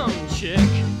 some chick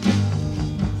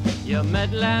you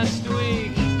met last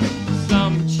week,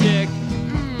 some chick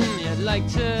you'd like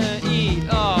to eat.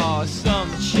 Oh,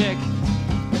 some chick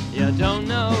you don't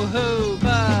know who,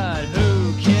 but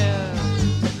who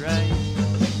cares, right?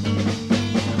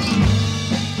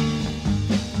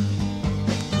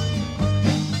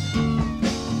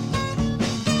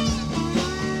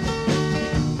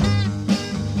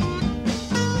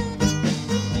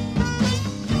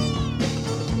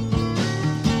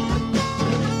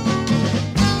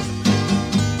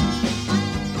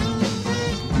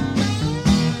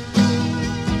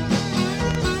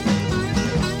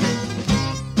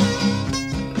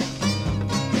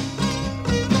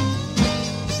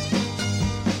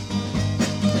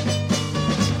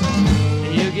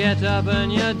 Get up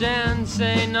and you dance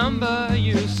a number,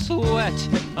 you sweat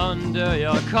under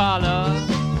your collar,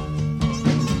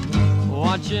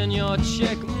 watching your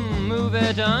chick move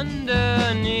it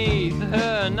underneath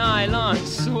her nylon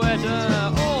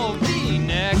sweater. Oh,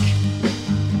 V-neck,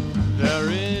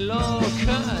 very low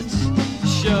cut,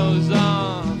 shows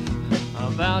off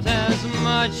about as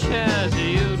much as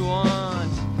you'd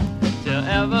want to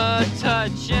ever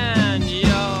touch, and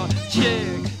your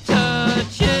chick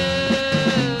touches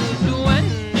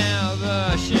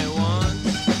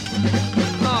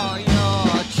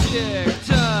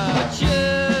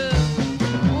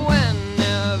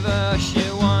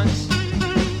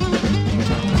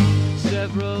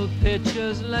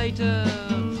later.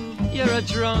 You're a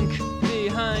drunk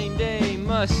behind a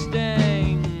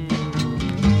Mustang,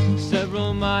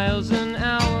 several miles an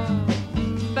hour,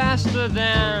 faster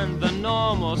than the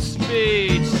normal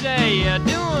speed. Say you're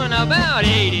doing about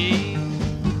 80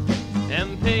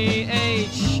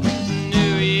 mph.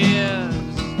 New Year's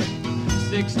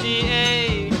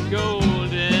 68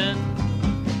 Golden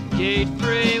Gate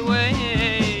Freeway.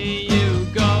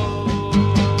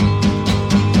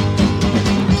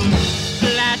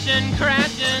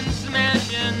 Crashing,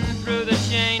 smashing through the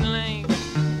chain link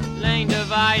lane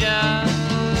divider,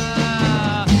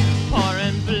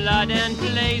 pouring blood and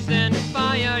blazing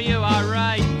fire. You are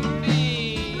right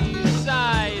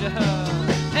beside her,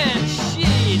 and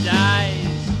she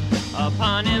dies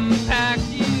upon impact.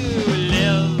 You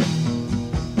live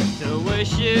to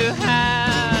wish you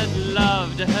had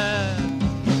loved her.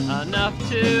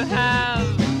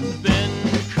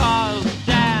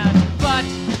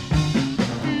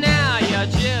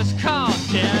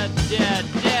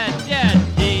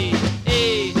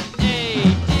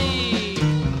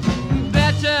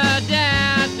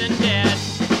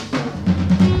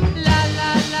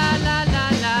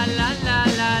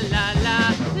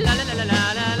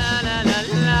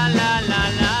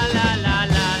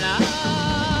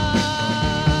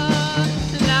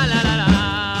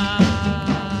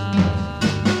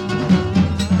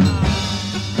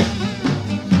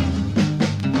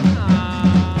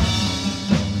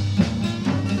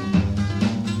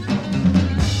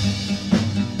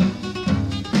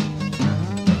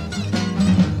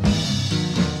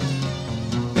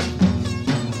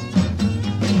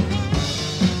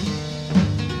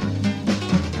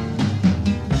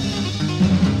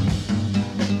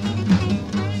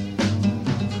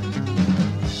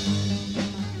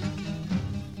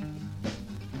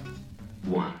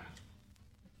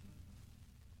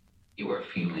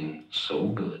 feeling so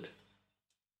good.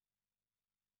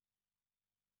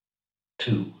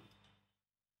 2.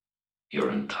 Your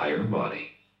entire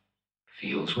body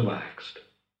feels relaxed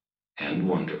and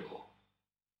wonderful.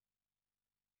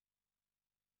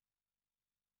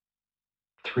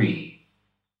 3.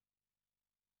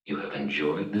 You have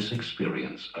enjoyed this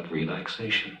experience of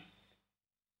relaxation,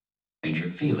 and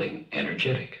you're feeling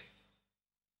energetic.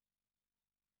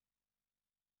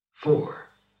 4.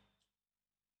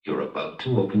 You're about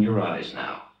to open your eyes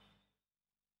now,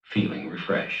 feeling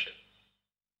refreshed.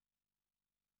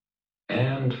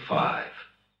 And 5.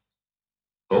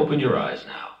 Open your eyes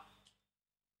now.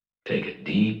 Take a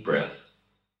deep breath,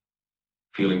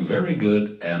 feeling very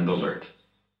good and alert.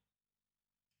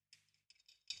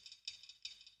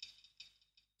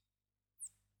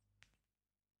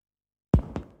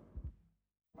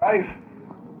 Life.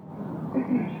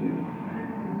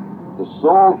 The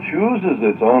soul chooses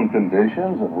its own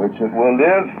conditions in which it will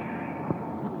live.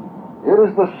 It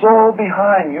is the soul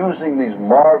behind using these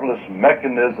marvelous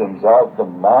mechanisms of the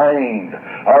mind,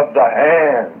 of the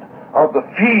hand, of the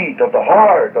feet, of the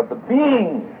heart, of the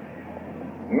being,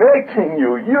 making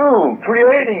you,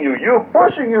 creating you,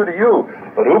 pushing you to you.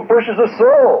 But who pushes the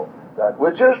soul? That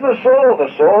which is the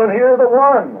soul in here, the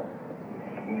one.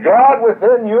 God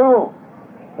within you,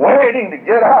 waiting to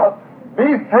get out,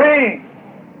 be free,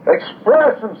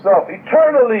 express himself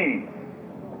eternally,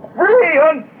 free,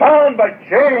 unbound by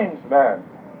chains, man.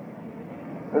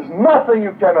 There's nothing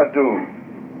you cannot do.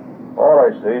 All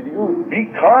I say to you, be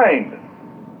kind.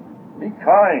 Be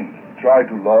kind. Try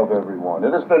to love everyone.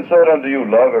 It has been said unto you,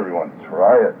 love everyone.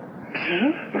 Try it.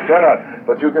 You cannot,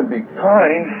 but you can be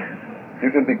kind.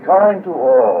 You can be kind to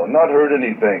all, not hurt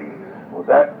anything. Well,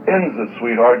 that ends it,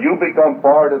 sweetheart. You become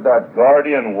part of that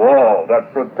guardian wall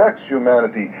that protects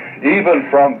humanity even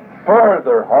from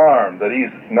further harm that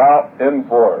he's now in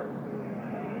for.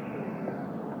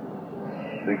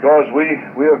 Because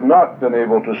we have not been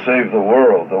able to save the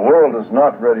world. The world is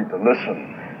not ready to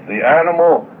listen. The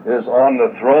animal is on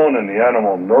the throne and the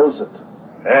animal knows it.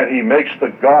 And he makes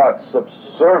the God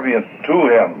subservient to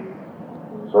him.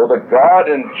 So the God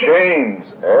in chains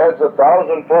adds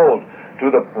 1,000-fold to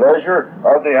the pleasure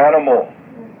of the animal.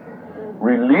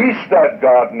 Release that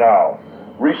God now.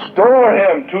 Restore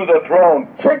him to the throne.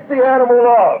 Kick the animal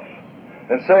off.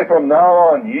 And say, from now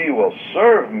on, ye will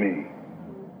serve me.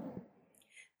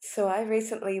 So I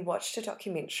recently watched a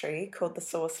documentary called The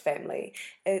Source Family.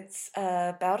 It's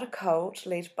about a cult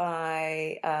led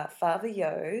by Father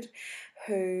Yod,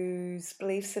 whose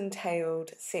beliefs entailed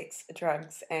sex,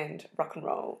 drugs, and rock and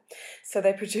roll. So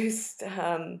they produced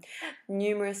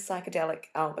numerous psychedelic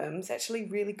albums, actually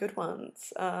really good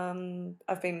ones.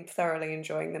 I've been thoroughly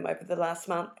enjoying them over the last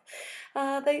month.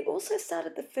 They also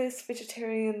started the first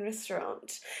vegetarian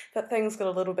restaurant, but things got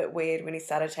a little bit weird when he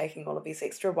started taking all of his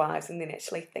extra wives and then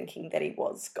actually thinking that he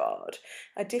was God.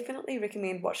 I definitely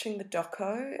recommend watching the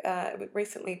doco. It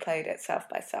recently played at South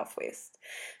by Southwest.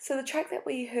 So the track that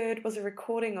we heard was a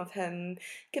recording of him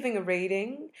giving a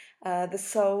reading, The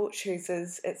Soul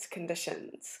Chooses Its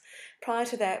Conditions. Prior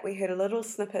to that, we heard a little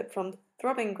snippet from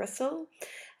Throbbing Gristle,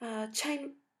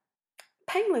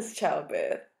 Painless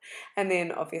Childbirth, and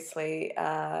then obviously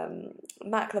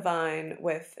Mark Levine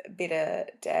with Better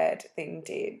Dad Than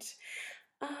Dead.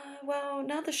 Well,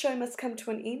 now the show must come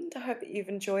to an end. I hope that you've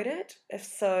enjoyed it. If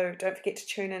so, don't forget to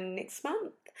tune in next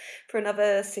month for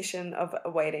another session of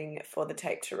Waiting for the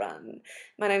Tape to Run.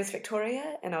 My name's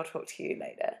Victoria, and I'll talk to you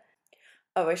later.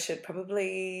 Oh, I should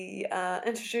probably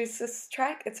introduce this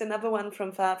track. It's another one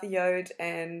from Father Yod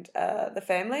and the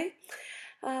family.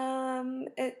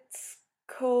 It's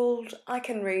called I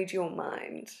Can Read Your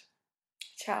Mind.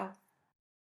 Ciao.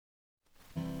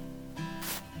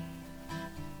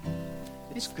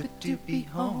 It's good to be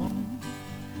home.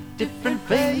 Different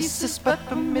faces but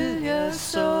familiar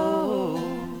souls.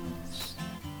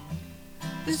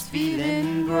 This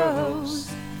feeling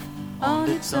grows on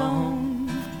its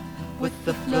own with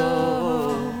the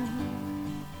flow.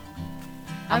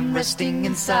 I'm resting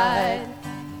inside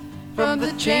from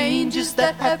the changes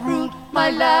that have ruled my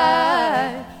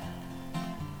life.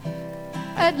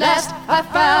 At last I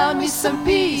found me some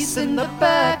peace in the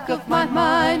back of my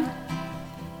mind.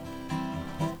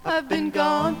 I've been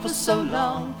gone for so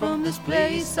long from this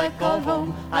place I call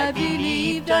home. I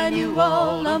believed I knew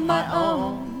all on my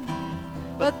own,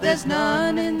 but there's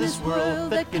none in this world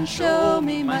that can show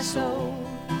me my soul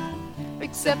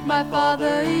except my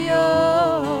Father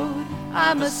Yod.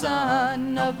 I'm a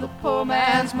son of the poor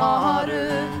man's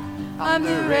martyr. I'm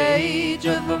the rage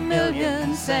of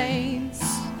 1,000,000 saints.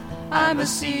 I'm a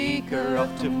seeker of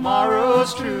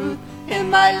tomorrow's truth in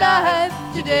my life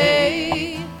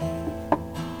today.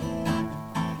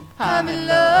 I'm in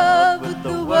love with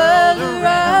the world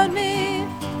around me.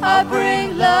 I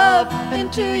bring love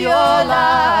into your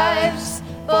lives.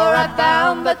 For I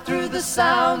found that through the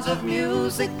sounds of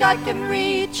music I can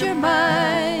reach your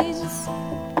minds.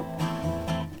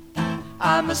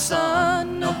 I'm a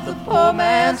son of the poor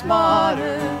man's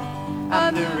martyr.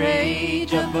 I'm the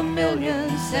rage of a million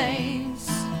saints.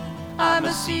 I'm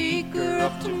a seeker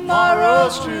of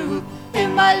tomorrow's truth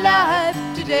in my life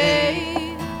today.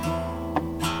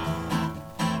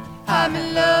 I'm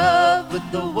in love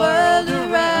with the world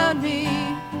around me.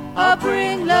 I'll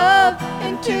bring love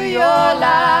into your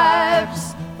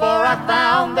lives. For I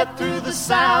found that through the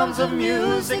sounds of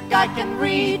music I can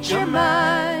reach your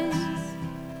minds.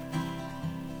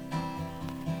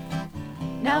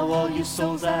 Now all you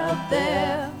souls out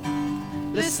there,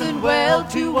 listen well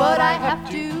to what I have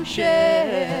to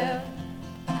share.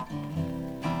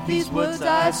 These words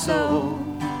I sow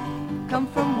come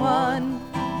from one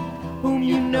whom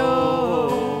you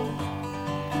know.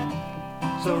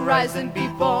 So rise and be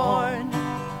born.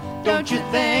 Don't you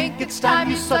think it's time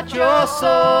you sought your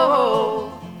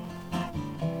soul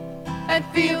and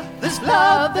feel this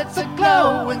love that's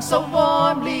a-glowing so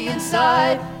warmly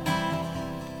inside?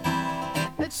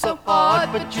 It's so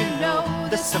hard, but you know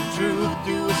there's some truth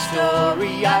to a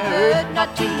story I heard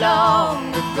not too long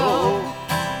ago.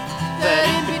 That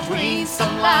in between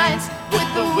some lines, with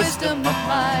the wisdom of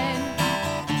mine,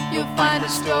 you'll find a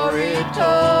story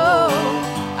told.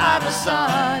 I'm a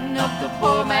son of the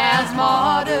poor man's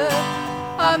martyr.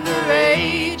 I'm the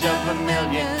rage of a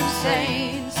million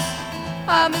saints.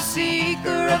 I'm a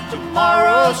seeker of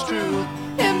tomorrow's truth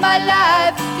in my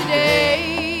life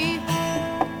today.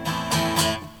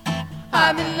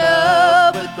 I'm in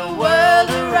love with the world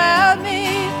around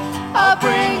me. I'll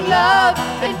bring love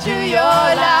into your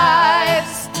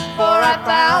lives. For I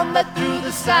found that through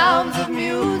the sounds of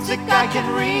music I can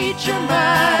reach your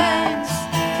minds.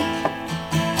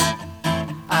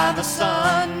 I'm a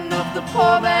son of the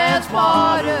poor man's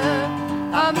martyr.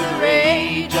 I'm the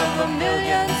rage of a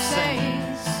million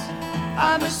saints.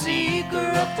 I'm a seeker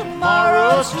of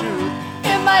tomorrow's truth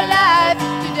in my life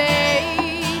today.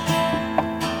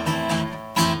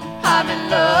 I'm in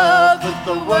love with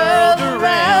the world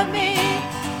around me.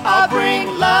 I'll bring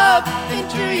love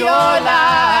into your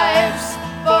lives.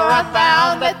 For I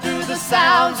found that through the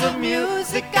sounds of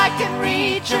music I can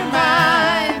reach your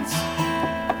minds.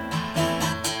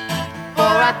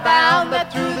 For I found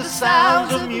that through the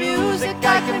sounds of music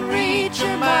I can reach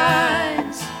your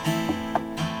minds.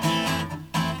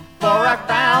 For I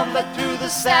found that through the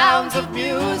sounds of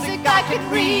music I can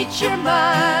reach your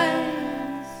minds.